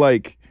because it was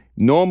like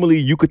normally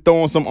you could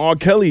throw on some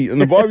R.Kelly in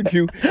the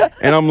barbecue,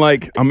 and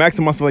I'm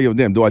asking myself like, yo,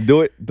 damn, do I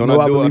do it? Don't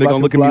I do it? Are they gonna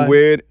look at me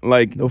weird?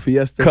 Like, no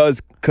fiesta.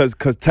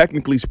 Cause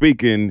technically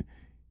speaking,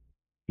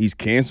 he's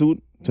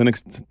canceled to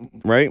next,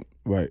 right?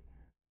 Right.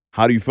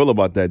 How do you feel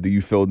about that? Do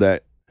you feel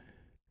that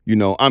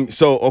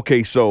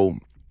so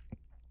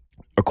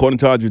according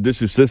to our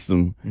judicial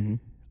system,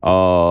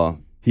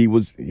 he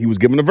was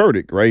given a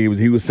verdict, right?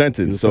 He was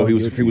sentenced,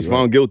 he was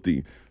found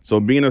guilty. So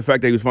being the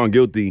fact that he was found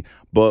guilty,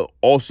 but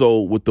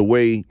also with the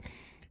way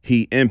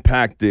he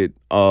impacted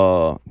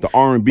the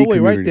R&B community.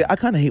 Right there, I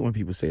kind of hate when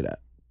people say that.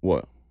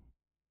 What?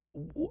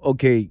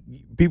 Okay,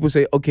 people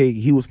say, okay,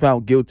 he was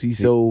found guilty,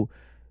 so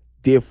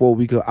therefore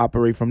we could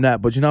operate from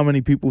that. But you know how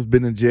many people's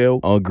been in jail?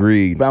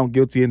 Agreed. Found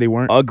guilty and they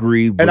weren't?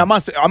 Agreed. And I'm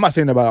not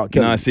saying that about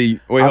R.Kelly. Nah, see,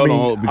 wait, hold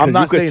on. Because I'm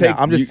not saying that.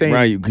 I'm just saying.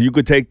 Right, you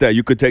could take that.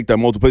 You could take that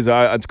multiple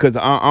places. Because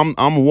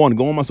I'm one.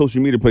 Go on my social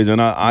media page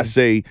and I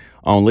say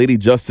Lady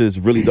Justice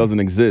really doesn't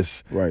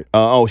exist. Right.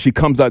 She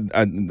comes at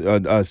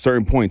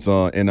certain points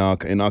in our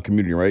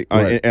community, right?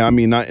 Right. And I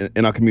mean, not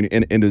in our community,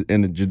 in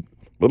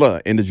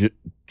the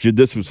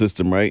judicial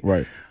system, right?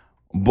 Right.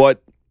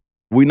 But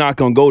we're not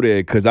gonna go there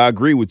because I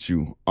agree with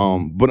you.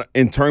 But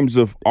in terms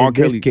of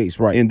R.Kelly, in this case,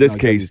 right? In this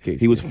case,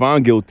 he was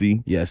found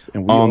guilty. Yes,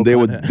 and there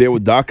were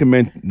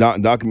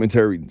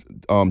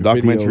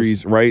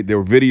documentaries, right? There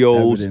were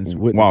videos. Evidence,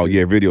 wow,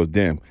 yeah, videos.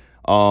 Damn.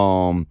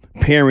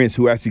 Parents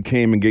who actually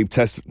came and gave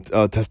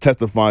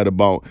testified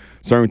about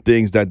certain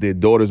things that their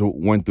daughters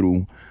went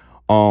through.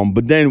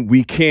 But then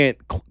we can't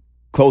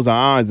close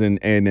our eyes and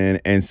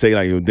say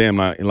like, yo, damn,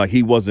 like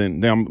he wasn't.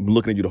 Damn, I'm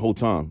looking at you the whole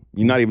time.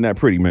 You're not even that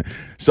pretty, man.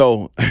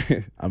 So,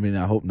 I mean,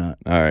 I hope not.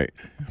 All right,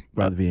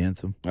 rather be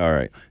handsome. All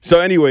right. So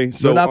anyway,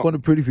 so not going to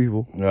pretty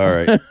people. All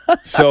right.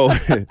 So,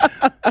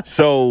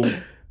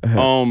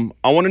 I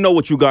want to know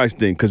what you guys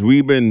think because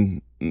we've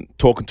been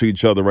talking to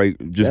each other, right?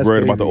 Just That's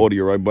worried crazy. about the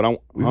audio, right? But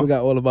we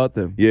forgot all about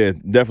them. Yeah,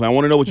 definitely. I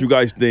want to know what you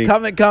guys think.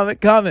 Comment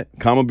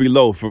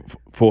below for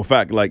a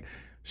fact. Like,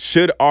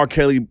 should R.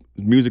 Kelly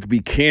music be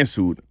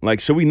canceled? Like,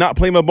 should we not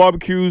play him at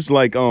barbecues?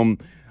 Like,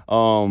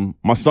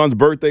 my son's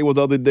birthday was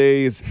the other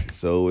day,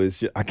 so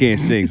I can't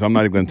sing, so I'm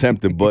not even gonna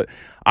attempt it. But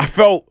I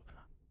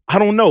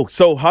don't know.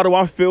 So how do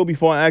I feel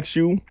before I ask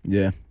you?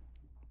 Yeah.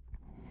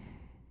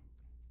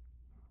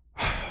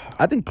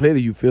 I think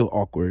clearly you feel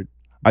awkward.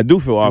 I do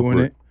feel awkward.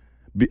 It.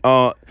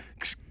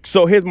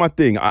 So here's my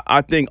thing.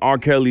 I think R.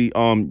 Kelly,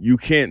 you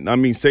can't. I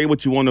mean, say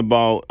what you want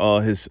about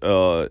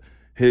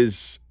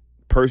his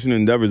personal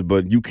endeavors,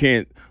 but you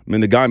can't. I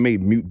mean, the guy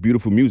made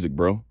beautiful music,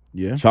 bro.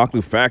 Yeah.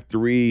 Chocolate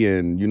Factory,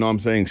 and you know what I'm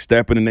saying,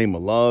 Step in the Name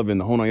of Love, and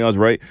the whole nine yards,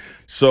 right?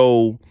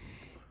 So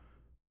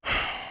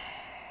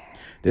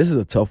this is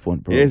a tough one,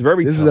 bro. Yeah, it's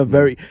very. This tough, is a man.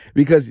 very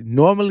because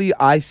normally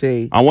I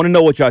say. I want to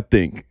know what y'all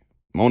think.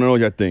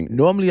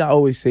 Normally I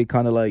always say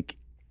kind of like.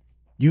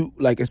 You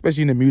like,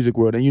 especially in the music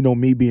world, and you know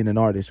me being an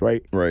artist,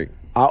 right? Right.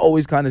 I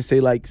always kind of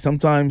say like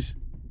sometimes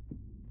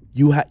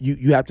you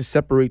have to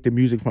separate the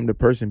music from the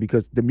person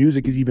because the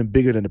music is even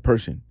bigger than the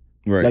person.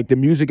 Right. Like the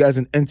music as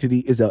an entity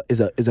is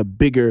a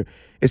bigger,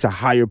 it's a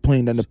higher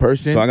plane than the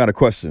person. So I got a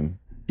question.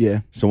 Yeah.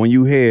 So when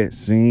you hear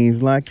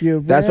 "Seems Like You're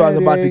Ready," that's what I was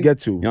about to get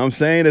to. You know what I'm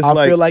saying? It's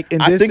I feel like in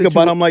I this think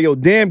about it, I'm like, yo,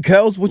 damn,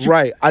 Kels, what you?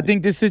 Right. I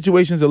think this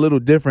situation is a little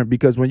different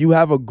because when you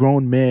have a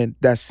grown man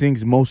that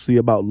sings mostly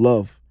about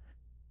love.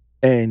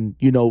 And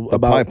you know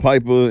about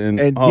Piper and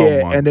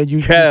then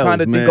you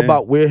kind of think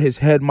about where his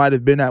head might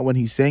have been at when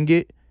he sang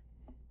it.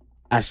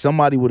 As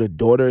somebody with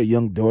a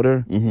young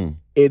daughter,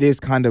 it is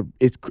kind of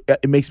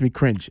it makes me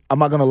cringe. I'm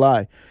not gonna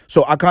lie.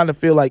 So I kind of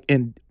feel like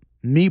in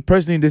me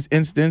personally, in this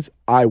instance,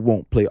 I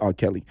won't play R.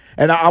 Kelly,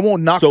 and I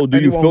won't knock. So do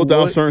you filter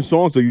out certain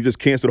songs, or you just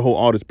cancel the whole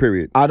artist?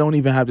 Period. I don't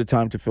even have the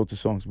time to filter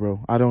songs,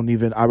 bro. I'd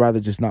rather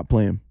just not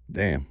play him.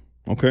 Damn.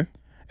 Okay.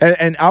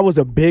 And I was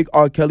a big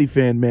R. Kelly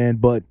fan, man,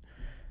 but.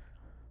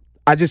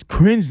 I just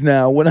cringe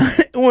now when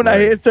I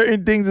hear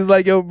certain things. It's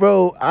like, yo,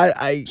 bro,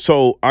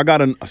 So I got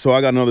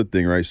another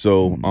thing, right?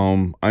 So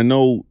I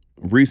know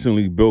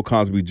recently Bill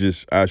Cosby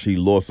just actually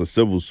lost a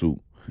civil suit,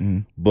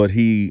 but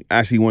he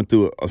actually went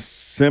through a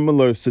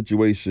similar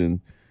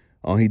situation.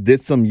 He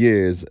did some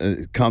years,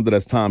 counted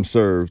as time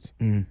served,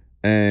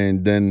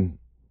 and then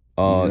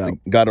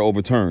got it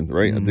overturned,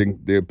 right? I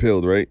think they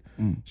appealed, right?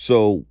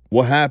 So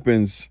what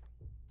happens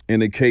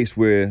in a case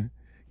where?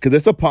 Because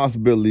it's a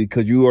possibility,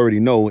 because you already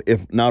know,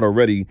 if not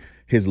already,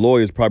 his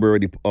lawyers probably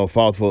already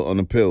filed for an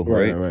appeal,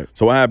 right? Right.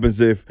 So what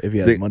happens if he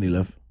has money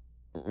left?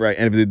 Right,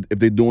 and if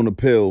they do an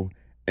appeal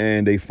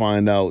and they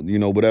find out, you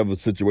know, whatever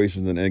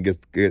situations and it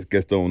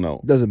gets thrown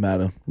out? Doesn't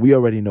matter. We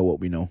already know what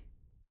we know.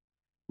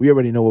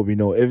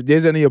 If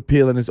there's any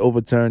appeal and it's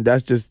overturned,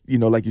 that's just, you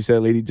know, like you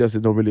said, Lady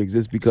Justice don't really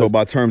exist because. So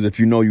by terms,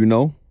 if you know, you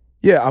know.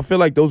 Yeah, I feel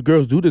like those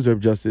girls do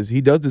deserve justice.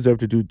 He does deserve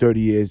to do 30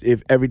 years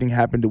if everything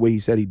happened the way he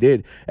said he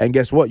did. And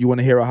guess what? You want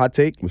to hear a hot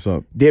take? What's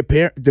up? The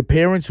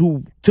parents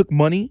who took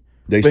money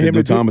they for should him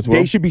do to time as well?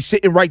 They should be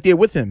sitting right there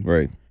with him.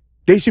 Right.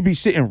 They should be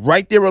sitting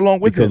right there along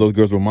with him. Because those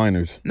girls were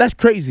minors. That's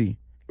crazy.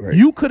 Right.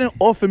 You couldn't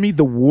offer me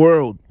the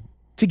world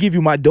to give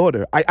you my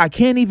daughter. I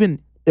can't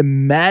even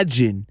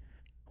imagine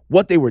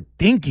what they were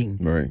thinking.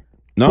 Right.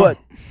 No. But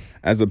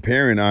as a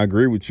parent, I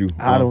agree with you.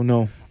 I don't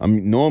know. I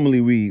mean,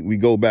 normally we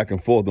go back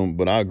and forth,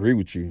 but I agree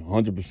with you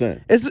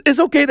 100%. It's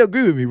okay to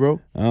agree with me,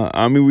 bro.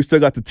 I mean, we still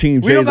got the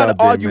Team J's We don't got out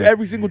to argue there, man.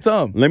 every single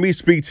time. Let me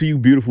speak to you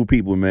beautiful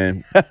people,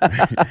 man.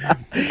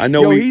 I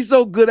know he's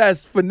so good at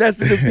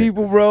finessing the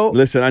people, bro.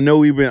 Listen, I know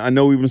we've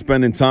been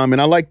spending time,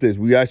 and I like this.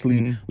 We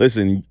actually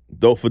listen.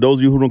 Though for those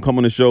of you who don't come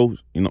on the show,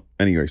 you know,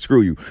 anyway,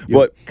 screw you.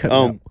 But cut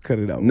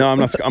it out. No, I'm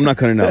not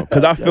cutting it out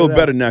because I feel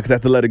better now because I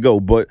have to let it go.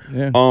 But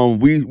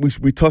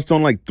we touched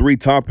on like 3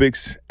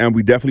 topics, and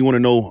we definitely want to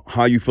know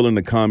how you feel in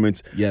the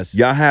comments. Yes,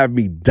 y'all have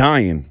me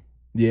dying.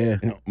 Yeah,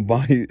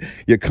 by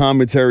your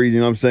commentary, you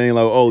know what I'm saying?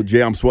 Like, oh,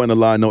 Jay, I'm sweating a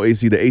lot. No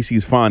AC, the AC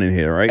is fine in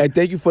here, right? And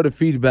thank you for the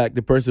feedback.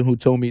 The person who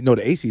told me, no,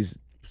 the AC is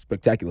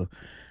spectacular.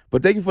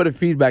 But thank you for the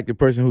feedback, the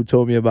person who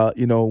told me about,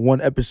 you know, one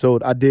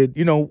episode I did,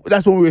 you know,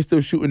 that's when we were still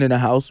shooting in the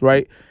house,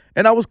 right?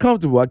 And I was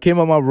comfortable. I came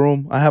out my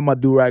room. I had my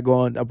do-rag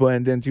on.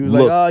 And then she was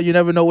like, oh, you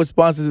never know what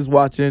sponsors is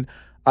watching.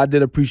 I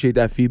did appreciate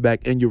that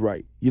feedback, and you're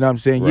right. You know what I'm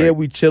saying? Right. Yeah,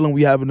 we chilling,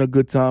 we having a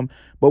good time,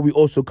 but we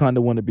also kind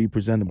of want to be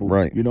presentable,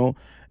 right? You know?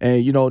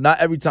 And, you know, not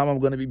every time I'm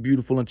going to be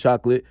beautiful and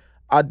chocolate.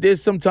 I did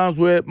sometimes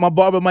where my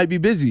barber might be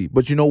busy,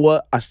 but you know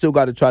what? I still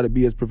got to try to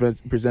be as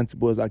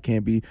presentable as I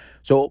can be.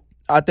 So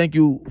I thank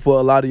you for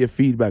a lot of your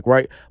feedback,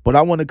 right? But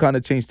I want to kind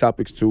of change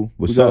topics too.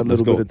 What's up?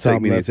 Let's go. Take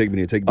me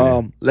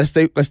there. Let's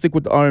stick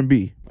with the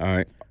R&B. All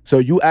right. So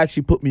you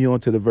actually put me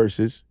onto the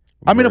verses.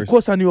 I mean, of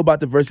course, I knew about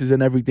the verses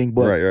and everything,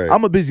 but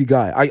I'm a busy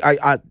guy.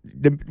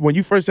 When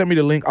you first sent me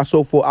the link, I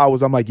saw 4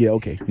 hours. I'm like, yeah,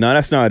 okay. No,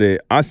 that's not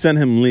it. I sent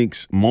him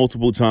links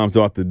multiple times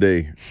throughout the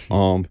day,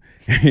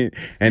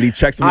 and he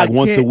checks them like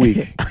once a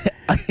week.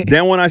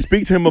 Then when I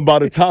speak to him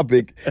about a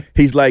topic,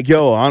 he's like,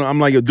 yo, I'm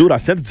like, yo, dude, I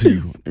sent it to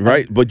you,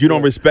 right? But you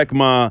don't respect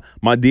my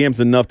DMs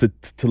enough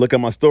to look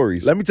at my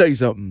stories. Let me tell you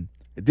something.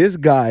 This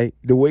guy,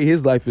 the way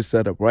his life is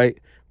set up, right,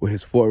 with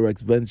his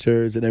Forex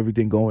ventures and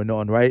everything going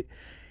on, right,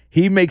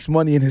 he makes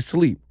money in his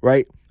sleep,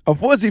 right?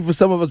 Unfortunately, for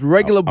some of us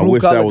regular blue collar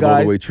guys, that was all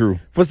the way true.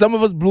 For some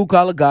of us blue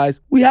collar guys,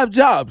 we have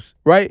jobs,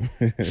 right?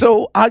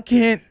 So I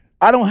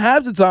don't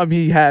have the time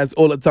he has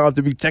all the time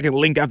to be checking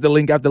link after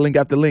link after link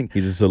after link.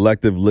 He's a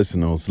selective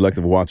listener,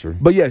 selective watcher.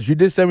 But yes, you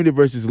did send me the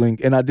verses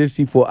link, and I did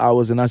see 4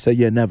 hours, and I said,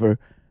 yeah, never.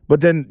 But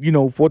then,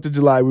 4th of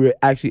July, we were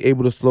actually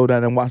able to slow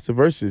down and watch the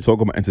verses.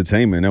 Talk about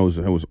entertainment. It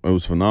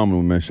was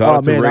phenomenal, man. Shout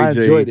out to man, Ray I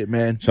J. enjoyed it,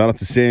 man. Shout out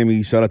to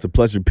Sammy. Shout out to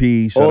Pleasure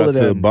P. Shout All out of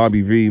to them.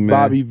 Bobby V, man.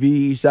 Bobby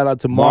V. Shout out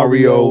to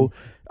Mario.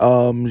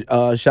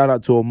 Shout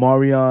out to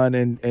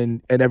Omarion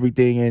and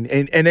everything.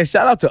 And then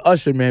shout out to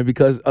Usher, man,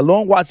 because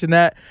along watching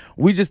that,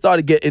 we just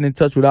started getting in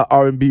touch with our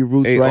R&B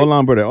roots, Hey, right? hold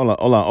on, brother.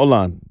 Hold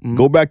on. Mm-hmm.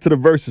 Go back to the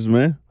verses,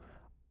 man.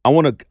 I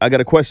got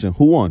a question.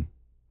 Who won?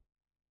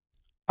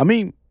 I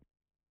mean,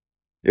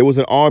 it was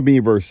an R&B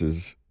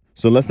verses.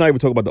 So let's not even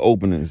talk about the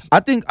openers. I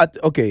think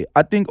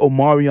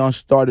Omarion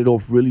started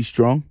off really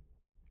strong.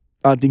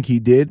 I think he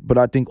did, but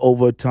I think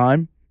over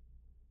time,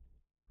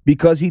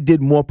 because he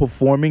did more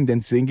performing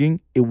than singing,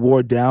 it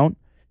wore down,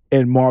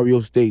 and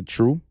Mario stayed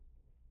true,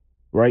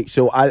 right?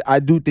 So I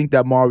do think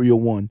that Mario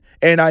won,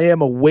 and I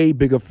am a way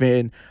bigger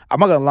fan. I'm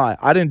not gonna lie,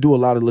 I didn't do a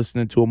lot of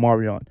listening to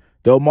Omarion.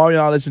 The Omarion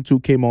I listened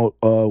to came out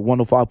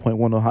 105.1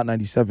 on Hot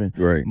 97.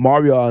 Right.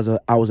 Mario,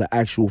 I was an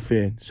actual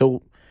fan.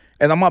 So,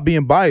 and I'm not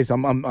being biased.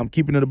 I'm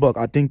keeping it a buck.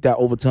 I think that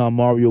over time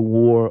Mario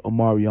wore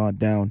Omarion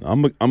down.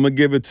 I'm gonna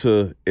give it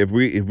to if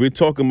we're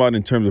talking about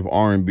in terms of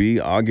R&B,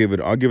 I'll give it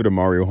to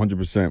Mario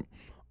 100%.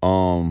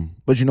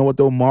 But you know what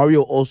though?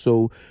 Mario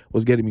also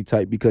was getting me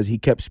tight because he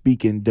kept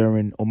speaking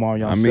during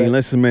Omarion's set.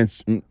 Listen, man.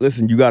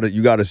 Listen, you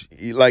gotta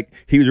like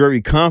he was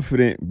very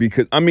confident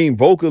because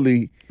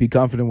vocally. Be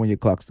confident when your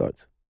clock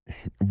starts.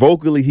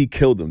 Vocally, he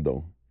killed him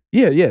though.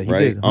 Yeah, he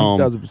right? did.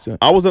 100,000%.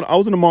 I was an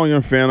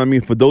Omarion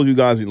fan. For those of you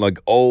guys like,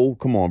 oh,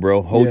 come on,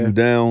 bro, hold you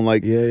down.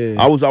 Like,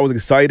 I was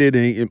excited,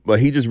 but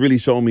he just really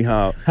showed me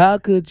how. How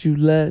could you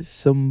let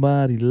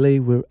somebody lay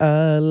where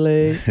I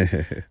lay?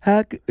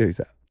 How could?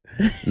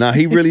 Nah,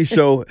 he really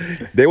showed.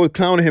 They were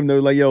clowning him. They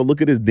were like, "Yo,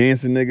 look at this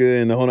dancing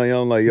nigga," and the whole night.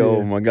 I'm like,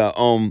 "Yo, my God."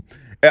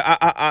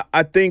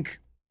 I think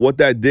what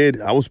that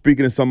did. I was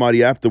speaking to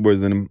somebody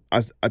afterwards, and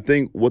I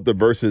think what the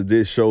verses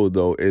did show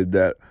though is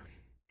that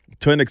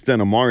to an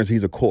extent, Omarion,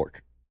 he's a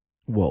cork.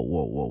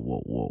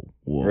 Whoa.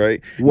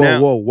 Right?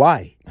 Whoa.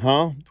 Why?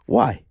 Huh?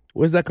 Why?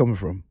 Where's that coming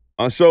from?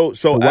 So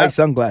the white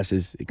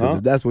sunglasses, because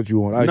if that's what you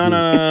want.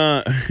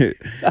 No.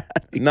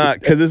 Nah,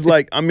 because it's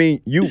like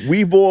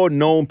we've all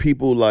known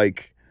people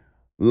like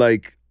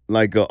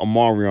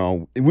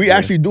Omarion. We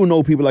actually do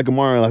know people like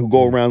Omarion, like who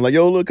go around like,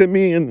 yo, look at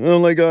me, and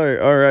I'm like,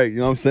 all right, you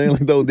know what I'm saying,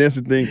 like the whole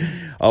dancing thing. Check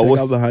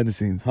out behind the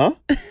scenes, huh?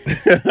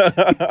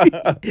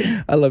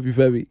 I love you,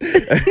 Febby.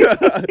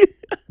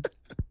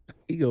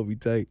 He gonna be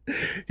tight.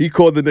 He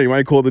called the name.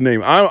 I called the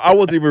name. I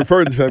wasn't even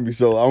referring to Febby,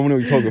 so I don't know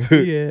what you're talking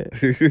about. Yeah.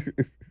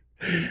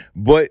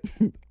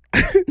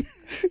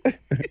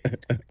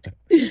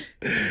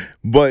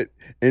 But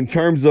in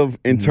terms of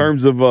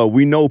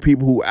we know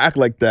people who act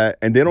like that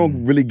and they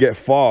don't really get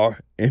far.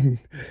 And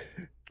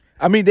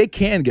they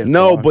can get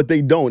no, far. but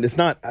they don't. It's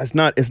not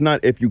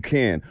if you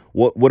can.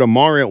 What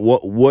Omarion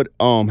what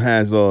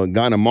has gotten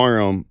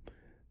Omarion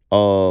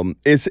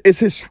is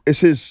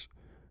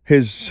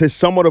his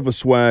somewhat of a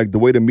swag, the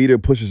way the media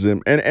pushes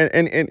him, and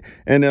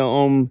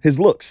his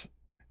looks.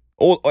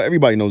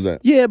 Everybody knows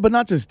that. Yeah, but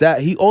not just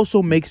that. He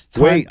also makes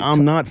time. Wait,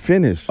 I'm not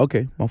finished.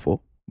 Okay, my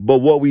fault. But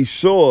what we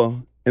saw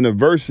in the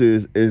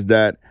verses is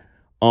that,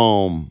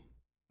 because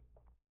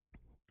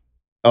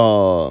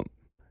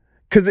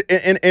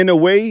in a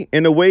way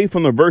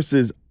from the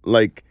verses,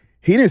 like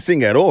he didn't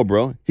sing at all,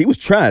 bro. He was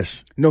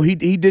trash. No, he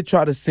did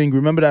try to sing.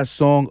 Remember that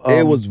song?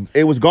 It was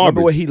garbage.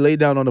 Remember where he laid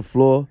down on the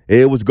floor?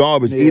 It was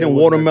garbage. Yeah, Eating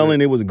watermelon,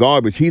 it was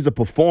garbage. He's a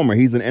performer.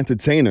 He's an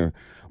entertainer.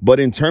 But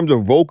in terms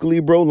of vocally,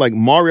 bro, like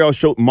Mario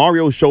showed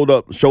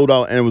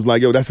out and was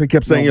like, yo, that's what he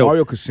kept saying. Yo,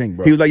 Mario could sing,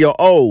 bro. He was like, yo,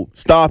 oh,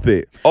 stop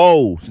it.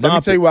 Oh, stop it. Let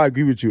me tell you why I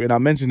agree with you. And I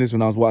mentioned this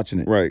when I was watching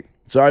it. Right.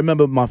 So I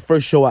remember my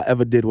first show I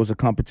ever did was a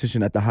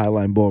competition at the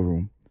Highline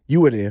Ballroom.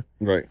 You were there.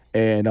 Right.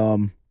 And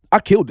I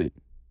killed it.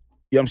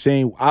 You know what I'm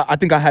saying? I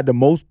think I had the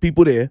most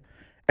people there.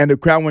 And the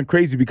crowd went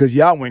crazy because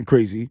y'all went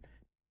crazy.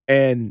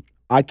 And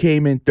I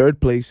came in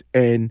third place.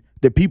 And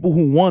the people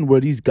who won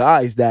were these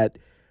guys that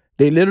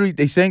they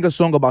sang a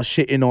song about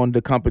shitting on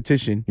the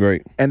competition.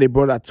 Right. And they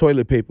brought out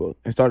toilet paper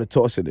and started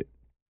tossing it.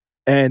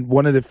 And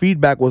one of the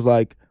feedback was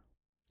like,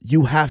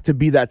 you have to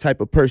be that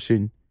type of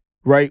person,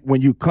 right?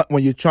 When you're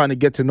trying to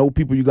get to know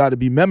people, you got to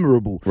be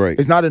memorable. Right.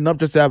 It's not enough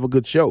just to have a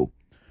good show.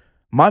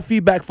 My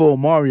feedback for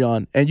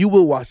Omarion, and you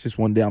will watch this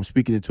one day, I'm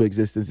speaking into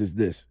existence, is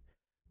this.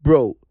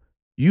 Bro,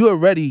 you're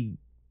already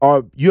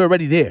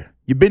there.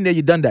 You've been there,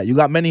 you've done that. You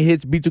got many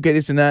hits, B2K,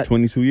 this and that.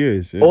 22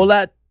 years. Yeah. All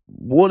that,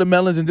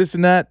 watermelons and this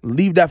and that,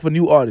 leave that for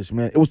new artists,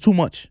 man. It was too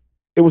much.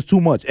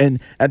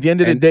 And at the end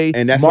of the day,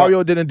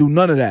 Mario didn't do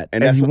none of that,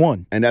 and he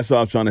won. And that's what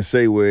I was trying to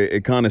say, where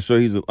it kind of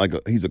shows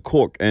he's a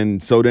cork.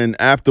 And so then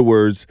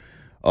afterwards,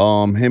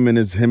 him and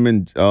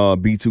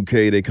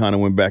B2K, they kind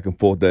of went back and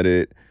forth at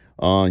it.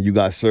 You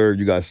got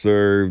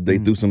served. They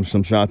threw some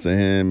shots at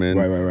him, and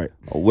right.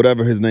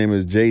 Whatever his name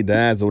is, Jay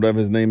Daz, or whatever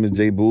his name is,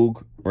 Jay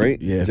Boog, right?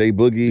 Yeah. Jay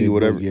Boogie,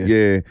 whatever. Boog,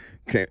 yeah.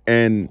 Okay.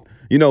 And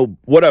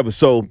whatever.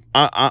 So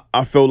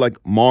I feel like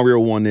Mario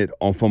won it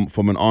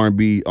from an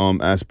R&B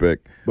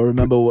aspect. But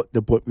remember what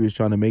the point we was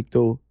trying to make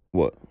though?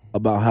 What?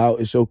 about how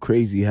it's so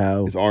crazy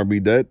how Is R&B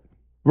dead?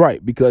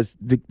 right, because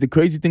the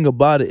crazy thing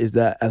about it is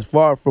that as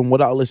far from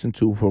what I listen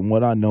to, from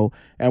what I know,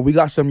 and we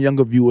got some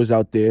younger viewers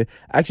out there.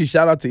 Actually,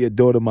 shout out to your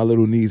daughter, my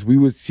little niece.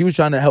 She was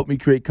trying to help me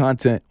create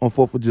content on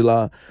 4th of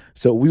July.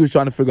 So we was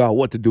trying to figure out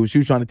what to do. She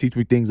was trying to teach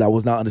me things I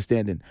was not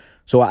understanding.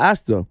 So I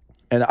asked her,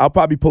 and I'll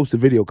probably post a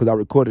video because I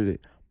recorded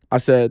it. I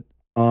said,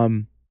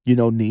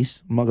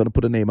 niece, I'm not gonna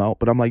put a name out,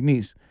 but I'm like,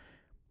 niece,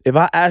 if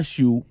I ask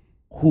you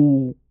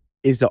who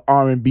is the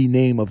R&B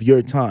name of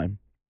your time,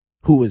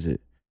 who is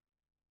it?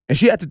 And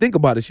she had to think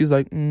about it. She's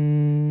like,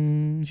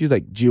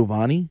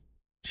 Giovanni?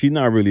 She's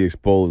not really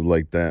exposed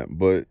like that,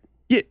 but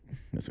Yeah,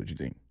 that's what you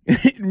think.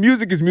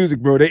 Music is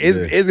music, bro.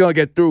 It's going to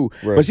get through.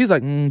 Right. But she's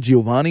like,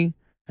 Giovanni?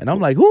 And I'm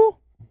like, who?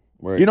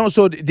 right.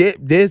 So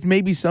there's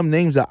maybe some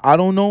names that I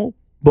don't know,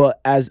 but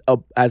as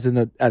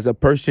a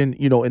person,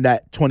 in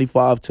that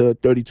 25 to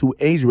 32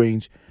 age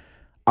range,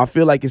 I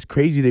feel like it's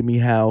crazy to me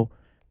how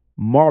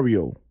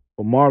Mario,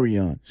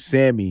 Omarion,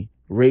 Sammy,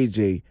 Ray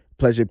J,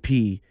 Pleasure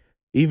P,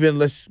 even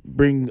let's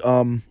bring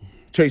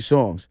Trey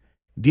Songz.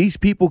 These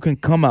people can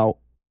come out,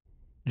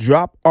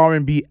 drop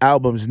R&B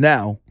albums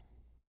now,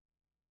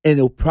 and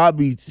they'll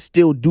probably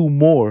still do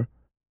more,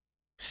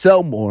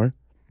 sell more,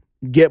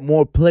 get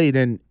more play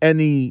than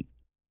any.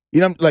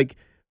 Like,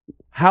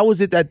 how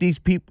is it that these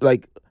people,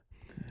 like,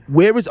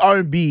 where is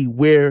R&B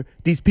where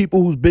these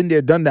people who's been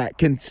there, done that,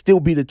 can still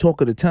be the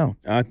talk of the town?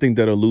 I think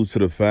that alludes to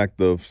the fact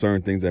of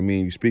certain things that me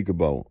and you speak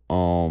about.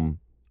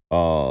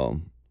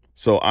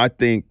 So I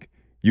think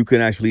you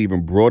can actually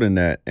even broaden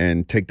that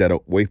and take that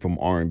away from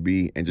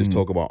R&B and just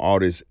talk about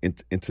artists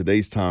in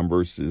today's time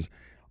versus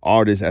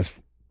artists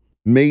as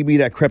maybe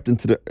that crept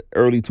into the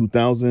early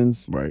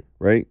 2000s.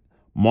 Right.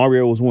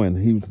 Mario was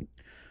when?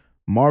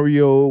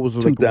 Mario was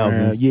like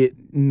 2000s. Yeah,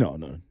 no,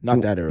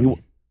 not that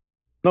early.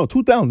 No,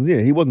 2000s.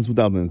 Yeah, he wasn't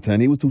 2010.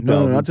 He was 2000.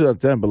 No, not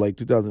 2010, but like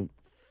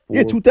 2004.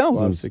 Yeah, 2000s.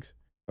 5, 6,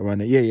 around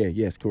there. Yeah,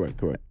 yes,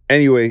 correct.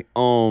 Anyway,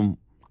 I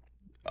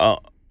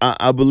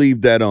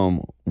believe that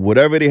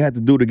whatever they had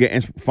to do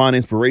to find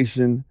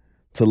inspiration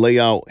to lay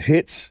out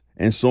hits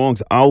and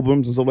songs,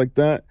 albums and stuff like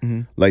that,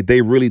 like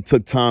they really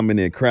took time in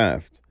their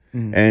craft.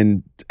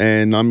 And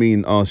I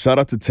mean, shout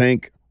out to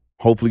Tank.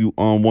 Hopefully,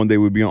 one day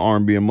we'll be on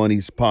R&B and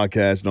Money's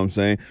podcast. You know what I'm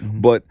saying?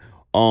 But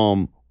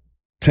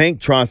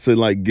Tank tries to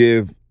like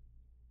give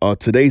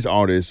today's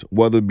artists,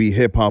 whether it be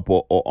hip hop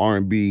or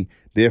R&B,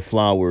 their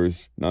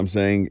flowers. You know what I'm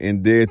saying?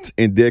 In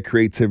their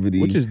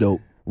creativity, which is dope,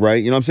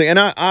 right? You know what I'm saying? And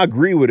I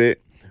agree with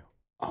it.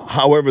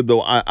 However,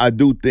 though, I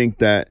do think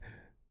that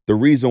the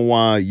reason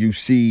why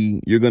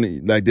you're gonna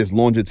like this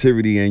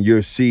longevity and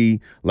you'll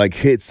see like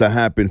hits that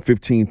happened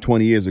 15,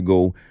 20 years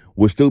ago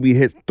will still be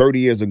hits 30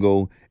 years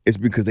ago. It's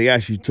because they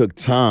actually took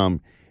time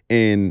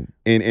and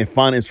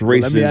find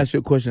inspiration. Well, let me ask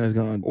you a question that's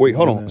going. Wait,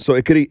 hold on. So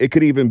it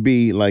could even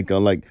be like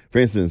for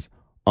instance,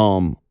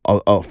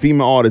 a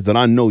female artist that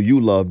I know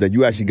you love that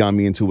you actually got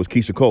me into was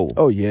Keisha Cole.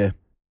 Oh yeah.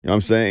 You know what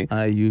I'm saying?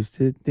 I used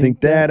to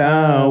think that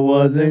I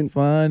wasn't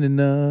fine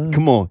enough.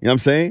 Come on, you know what I'm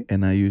saying?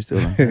 And I used to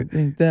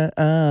think that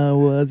I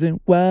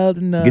wasn't wild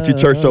enough. Get your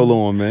church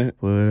solo on, man.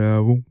 But I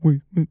won't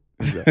wait.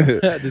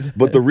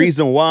 But the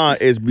reason why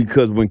is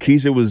because when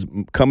Keisha was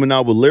coming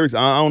out with lyrics,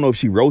 I don't know if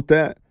she wrote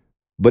that,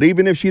 but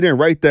even if she didn't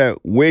write that,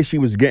 where she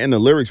was getting the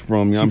lyrics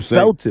from, you know what I'm saying?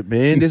 She felt it,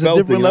 man. There's a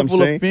different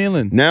level of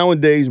feeling.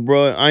 Nowadays,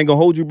 bro, I ain't gonna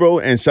hold you, bro,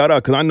 and shout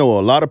out, because I know a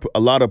lot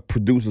of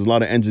producers, a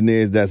lot of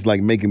engineers that's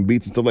like making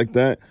beats and stuff like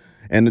that.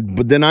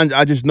 But then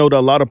I just know that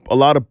a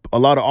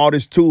lot of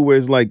artists too, where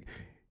it's like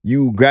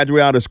you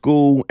graduate out of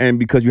school and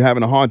because you're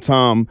having a hard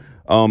time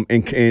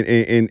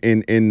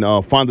in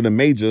finding a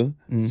major,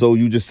 so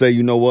you just say,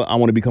 you know what, I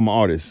want to become an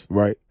artist.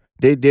 Right.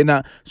 They're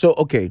not. So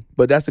okay,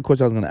 but that's the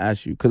question I was gonna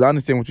ask you, because I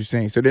understand what you're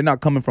saying. So they're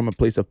not coming from a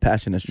place of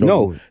passion and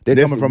struggle. No, they're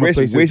coming from a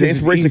place of where's the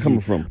inspiration coming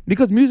from?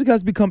 Because music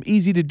has become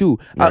easy to do.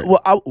 Right.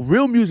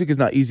 Real music is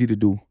not easy to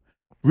do.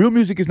 Real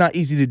music is not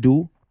easy to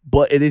do,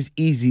 but it is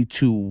easy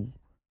to.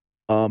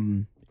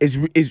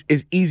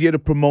 It's easier to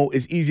promote.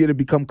 It's easier to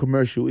become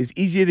commercial. It's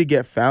easier to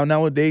get found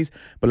nowadays.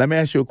 But let me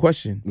ask you a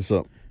question. What's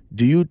up?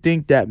 Do you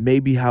think that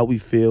maybe how we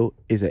feel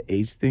is an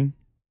age thing?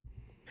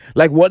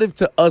 Like, what if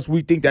to us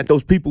we think that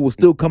those people will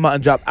still come out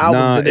and drop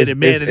albums and they're the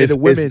men and they're the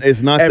women?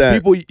 It's not and that.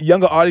 People,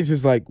 younger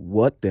audiences, like,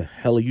 what the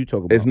hell are you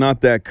talking about? It's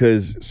not that,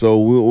 because so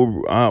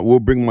we'll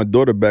bring my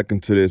daughter back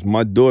into this.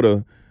 My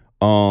daughter,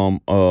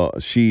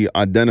 she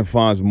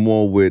identifies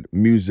more with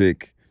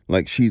music.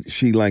 Like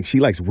she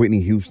likes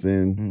Whitney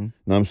Houston. You know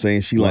what I'm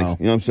saying? She likes,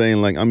 you know what I'm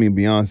saying? Like, I mean,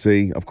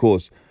 Beyonce, of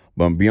course,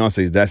 but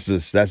Beyonce, that's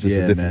just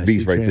a different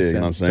beast right there. You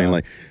know what I'm saying?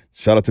 Like,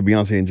 shout out to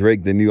Beyonce and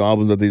Drake, the new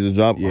albums that they just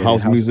dropped,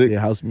 house music.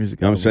 Yeah, house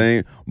music. You know what I'm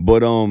saying?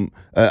 But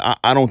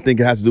I don't think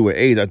it has to do with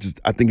age.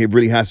 I think it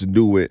really has to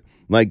do with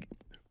like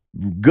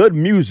good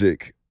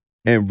music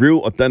and real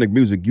authentic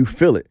music. You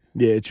feel it.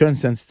 Yeah, it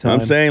transcends time. You know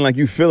what I'm saying? Like,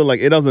 you feel it.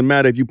 Like, it doesn't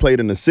matter if you played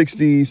in the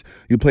 60s,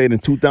 you played in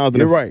 2000.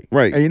 You're right.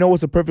 Right. And you know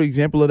what's a perfect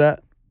example of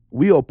that?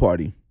 We all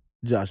party.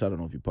 Josh, I don't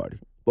know if you party,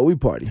 but we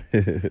party.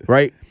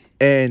 Right?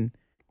 And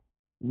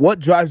what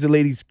drives the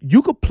ladies,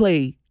 you could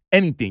play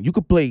anything. You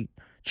could play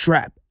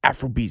trap,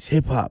 Afrobeats,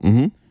 hip hop.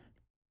 Mm-hmm.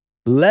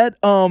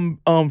 Let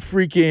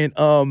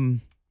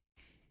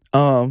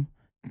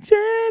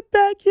Jet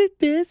back your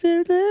dance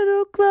a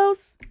little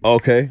close.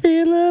 Okay.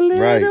 Feel a little.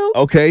 Right.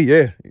 Okay.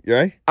 Yeah.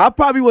 Right. I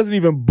probably wasn't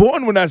even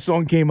born when that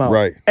song came out.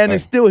 Right. And Right. it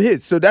still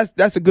hits. So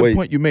that's a good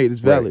point you made.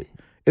 It's valid.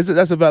 Right.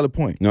 That's a valid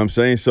point. You know what I'm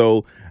saying?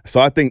 So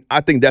I think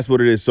that's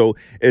what it is. So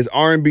is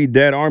R&B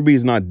dead? R&B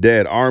is not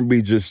dead.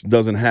 R&B just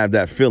doesn't have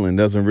that feeling.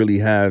 Doesn't really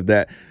have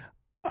that.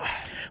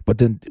 But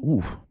then,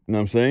 oof, You know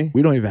what I'm saying?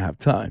 we don't even have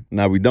time.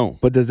 No, we don't.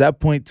 But does that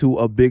point to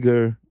a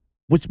bigger,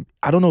 which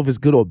I don't know if it's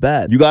good or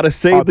bad. You gotta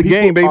save the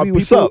game, baby.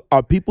 What's up?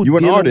 Are people You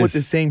an dealing artist. with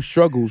the same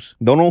struggles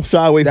Don't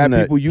shy away that from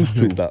that. people used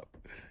to? Stop.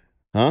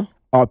 Huh?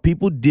 Are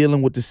people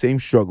dealing with the same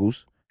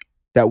struggles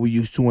that we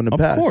used to in the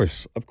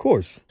past? Of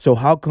course. So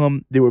how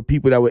come there were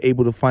people that were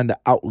able to find the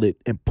outlet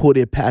and pour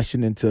their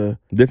passion into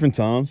Different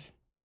times.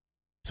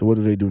 So what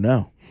do they do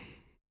now?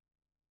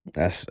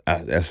 That's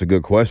a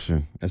good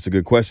question. That's a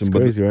good question. It's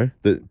but crazy, right?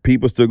 The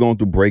people still going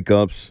through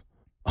breakups,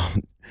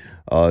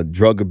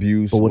 drug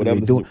abuse. But what are whatever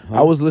they doing? Huh?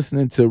 I was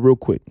listening to, real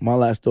quick, my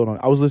last thought on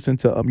it. I was listening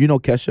to you know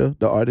Kesha,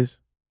 the artist?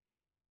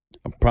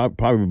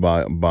 Probably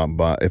by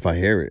if I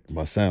hear it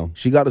by sound.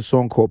 She got a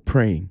song called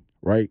Praying,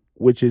 right?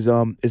 Which is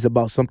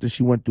about something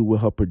she went through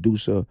with her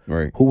producer,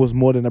 Right. who was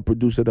more than a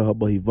producer to her,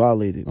 but he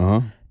violated.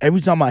 Uh-huh. Every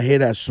time I hear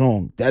that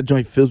song, that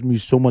joint fills me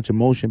so much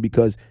emotion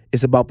because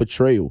it's about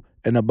betrayal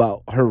and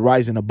about her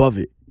rising above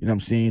it. You know what I'm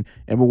saying?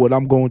 And with what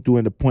I'm going through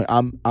and the point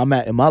I'm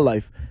at in my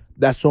life,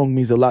 that song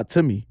means a lot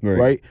to me,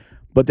 right?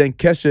 But then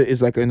Kesha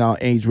is like in our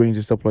age range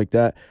and stuff like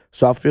that.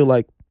 So I feel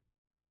like,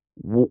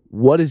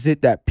 what is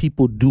it that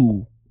people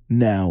do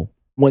now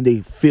when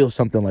they feel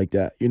something like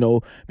that? You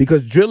know,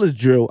 because drill is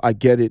drill. I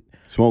get it.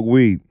 Smoke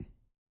weed.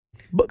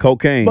 But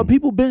cocaine. But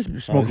people been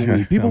smoking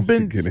weed. People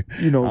been, kidding.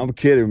 you know. I'm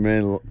kidding,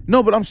 man.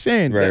 No, but I'm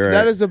saying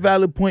that is a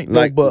valid point,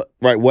 like, though. But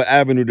right, what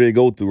avenue do they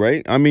go through,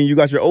 right? I mean, you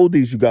got your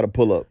oldies you got to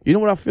pull up. You know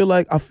what I feel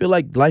like? I feel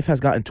like life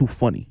has gotten too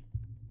funny.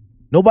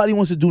 Nobody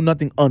wants to do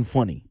nothing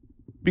unfunny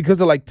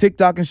because of like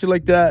TikTok and shit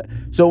like that.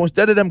 So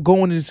instead of them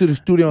going into the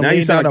studio and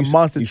laying down a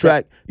monster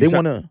track, they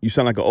want to. You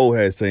sound like an old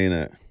head saying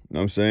that. You know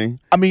what I'm saying?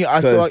 I mean,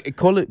 I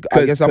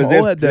guess I'm an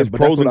old head then, but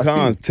pros that's what and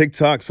cons.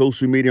 TikTok,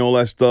 social media, all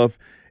that stuff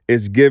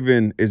is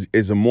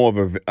a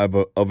more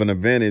of an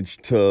advantage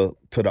to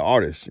the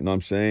artist. You know what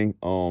I'm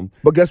saying?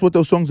 But guess what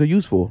those songs are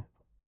used for?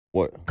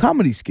 What?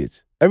 Comedy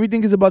skits.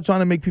 Everything is about trying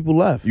to make people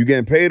laugh. You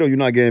getting paid or you're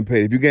not getting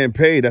paid? If you're getting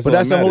paid,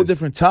 that's a whole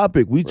different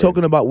topic. We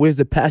talking about where's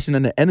the passion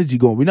and the energy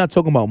going. We're not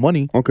talking about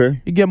money.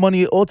 Okay. You get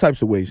money all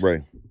types of ways.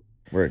 Right.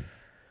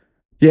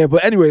 Yeah,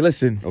 but anyway,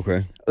 listen.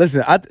 Okay.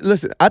 Listen.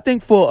 I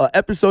think for an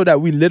episode that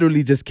we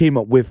literally just came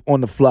up with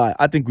on the fly,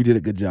 I think we did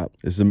a good job.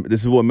 This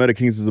is what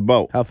Meta-tation is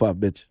about. High five,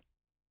 bitch.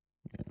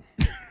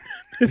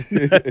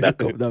 Not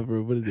for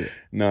real. What is it?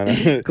 No.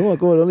 Come on.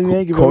 Don't leave me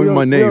hanging. Call me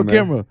my name, on man.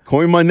 Camera.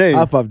 Call me my name.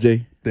 High five,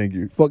 Jay. Thank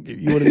you. Fuck you.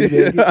 You want to leave me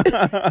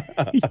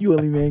hanging? You want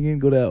to leave me hanging?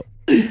 Go to hell.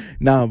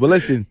 Nah, but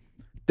listen.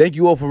 Thank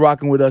you all for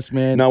rocking with us,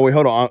 man. Now wait,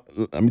 hold on.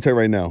 Let me tell you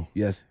right now.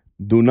 Yes.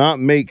 Do not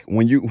make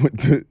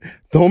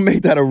don't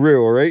make that a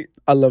reel, all right?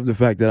 I love the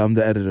fact that I'm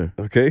the editor.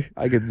 Okay.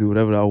 I get to do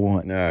whatever I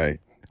want. All right.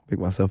 Make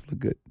myself look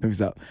good. Let me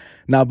stop.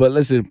 Nah, but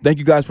listen, thank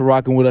you guys for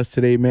rocking with us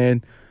today,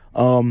 man.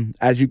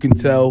 As you can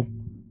tell,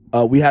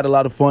 we had a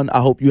lot of fun.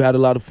 I hope you had a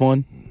lot of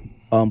fun.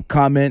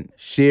 Comment,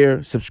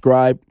 share,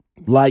 subscribe,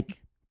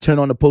 like, turn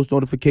on the post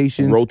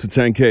notifications. Road to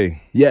 10K.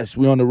 Yes,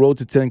 we're on the road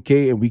to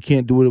 10K, and we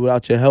can't do it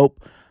without your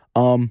help.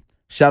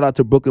 Shout out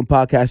to Brooklyn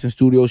Podcasting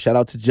Studio. Shout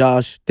out to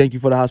Josh. Thank you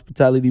for the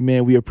hospitality,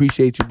 man. We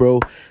appreciate you, bro.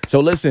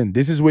 So listen,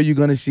 this is where you're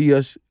going to see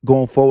us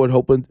going forward.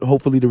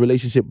 Hopefully the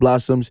relationship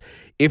blossoms.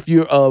 If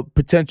you're a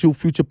potential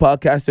future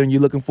podcaster and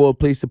you're looking for a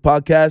place to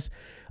podcast,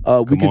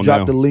 we could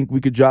drop the link. We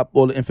could drop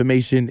all the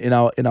information in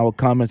our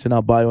comments and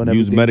our bio and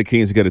everything. Use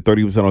Meta-tation to get a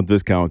 30% off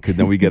discount, because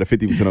then we get a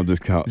 50% off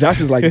discount. Josh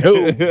is like,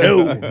 no.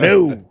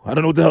 I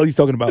don't know what the hell he's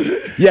talking about.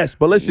 Yes,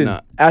 but listen,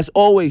 as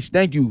always,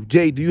 thank you.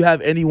 Jay, do you have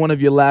any one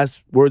of your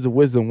last words of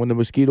wisdom when the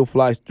mosquito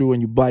flies through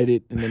and you bite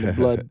it and then the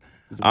blood?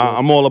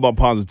 I'm all about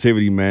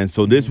positivity, man.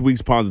 So this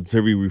week's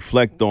positivity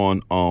reflect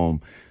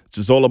on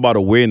just all about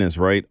awareness,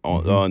 right?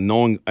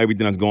 Knowing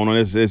everything that's going on.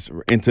 It's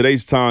in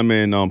today's time,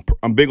 man.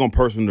 I'm big on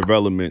personal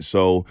development,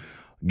 so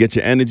get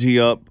your energy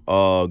up.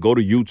 Go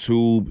to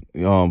YouTube,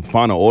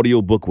 find an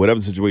audio book, whatever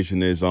the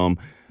situation is.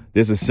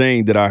 There's a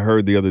saying that I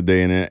heard the other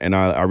day, and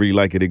I really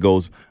like it. It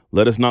goes,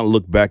 "Let us not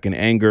look back in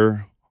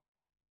anger.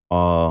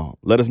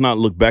 Let us not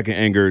look back in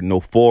anger,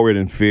 no forward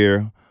in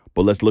fear,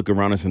 but let's look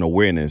around us in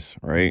awareness,"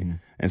 right? Mm-hmm.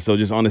 And so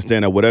just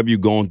understand that whatever you're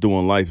going through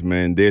in life,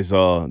 man, there's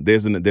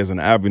an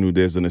avenue,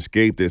 there's an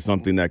escape, there's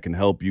something that can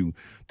help you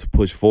to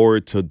push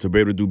forward, to be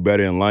able to do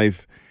better in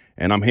life.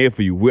 And I'm here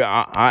for you.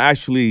 I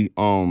actually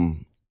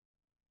been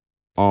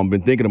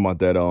thinking about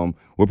that.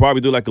 We'll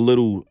probably do like a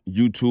little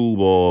YouTube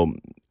or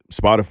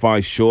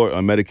Spotify short,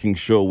 a Meta-king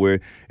short, where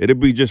it'll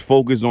be just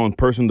focused on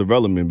personal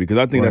development, because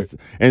I think that's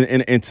and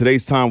in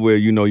today's time where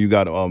you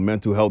got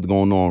mental health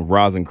going on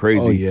rising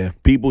crazy. Oh, yeah.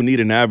 People need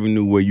an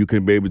avenue where you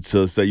can be able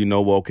to say,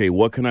 well, okay,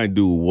 what can I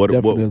do? What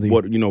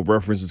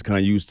references can I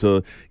use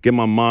to get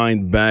my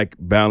mind back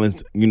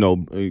balanced?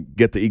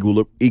 Get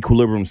the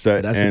equilibrium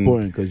set. That's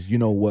important, because you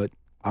know what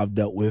I've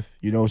dealt with.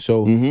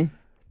 So.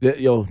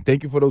 Yo,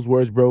 thank you for those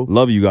words, bro.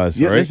 Love you guys.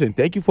 Yeah, right? Listen,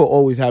 thank you for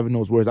always having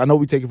those words. I know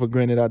we take it for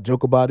granted. I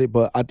joke about it,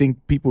 but I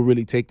think people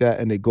really take that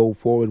and they go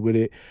forward with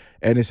it,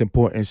 and it's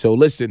important. So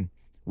listen,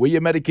 we're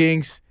your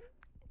Meta-kings.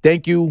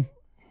 Thank you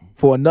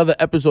for another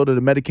episode of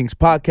the Meta-kings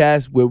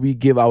podcast, where we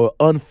give our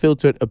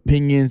unfiltered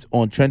opinions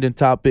on trending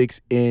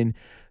topics in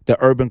the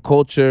urban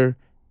culture.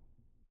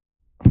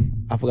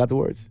 I forgot the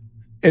words.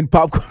 In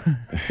pop,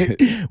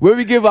 where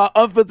we give our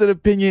unfiltered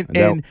opinion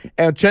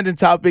and trending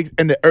topics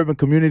in the urban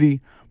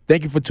community.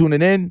 Thank you for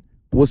tuning in.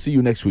 We'll see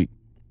you next week.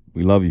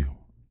 We love you.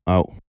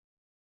 Out.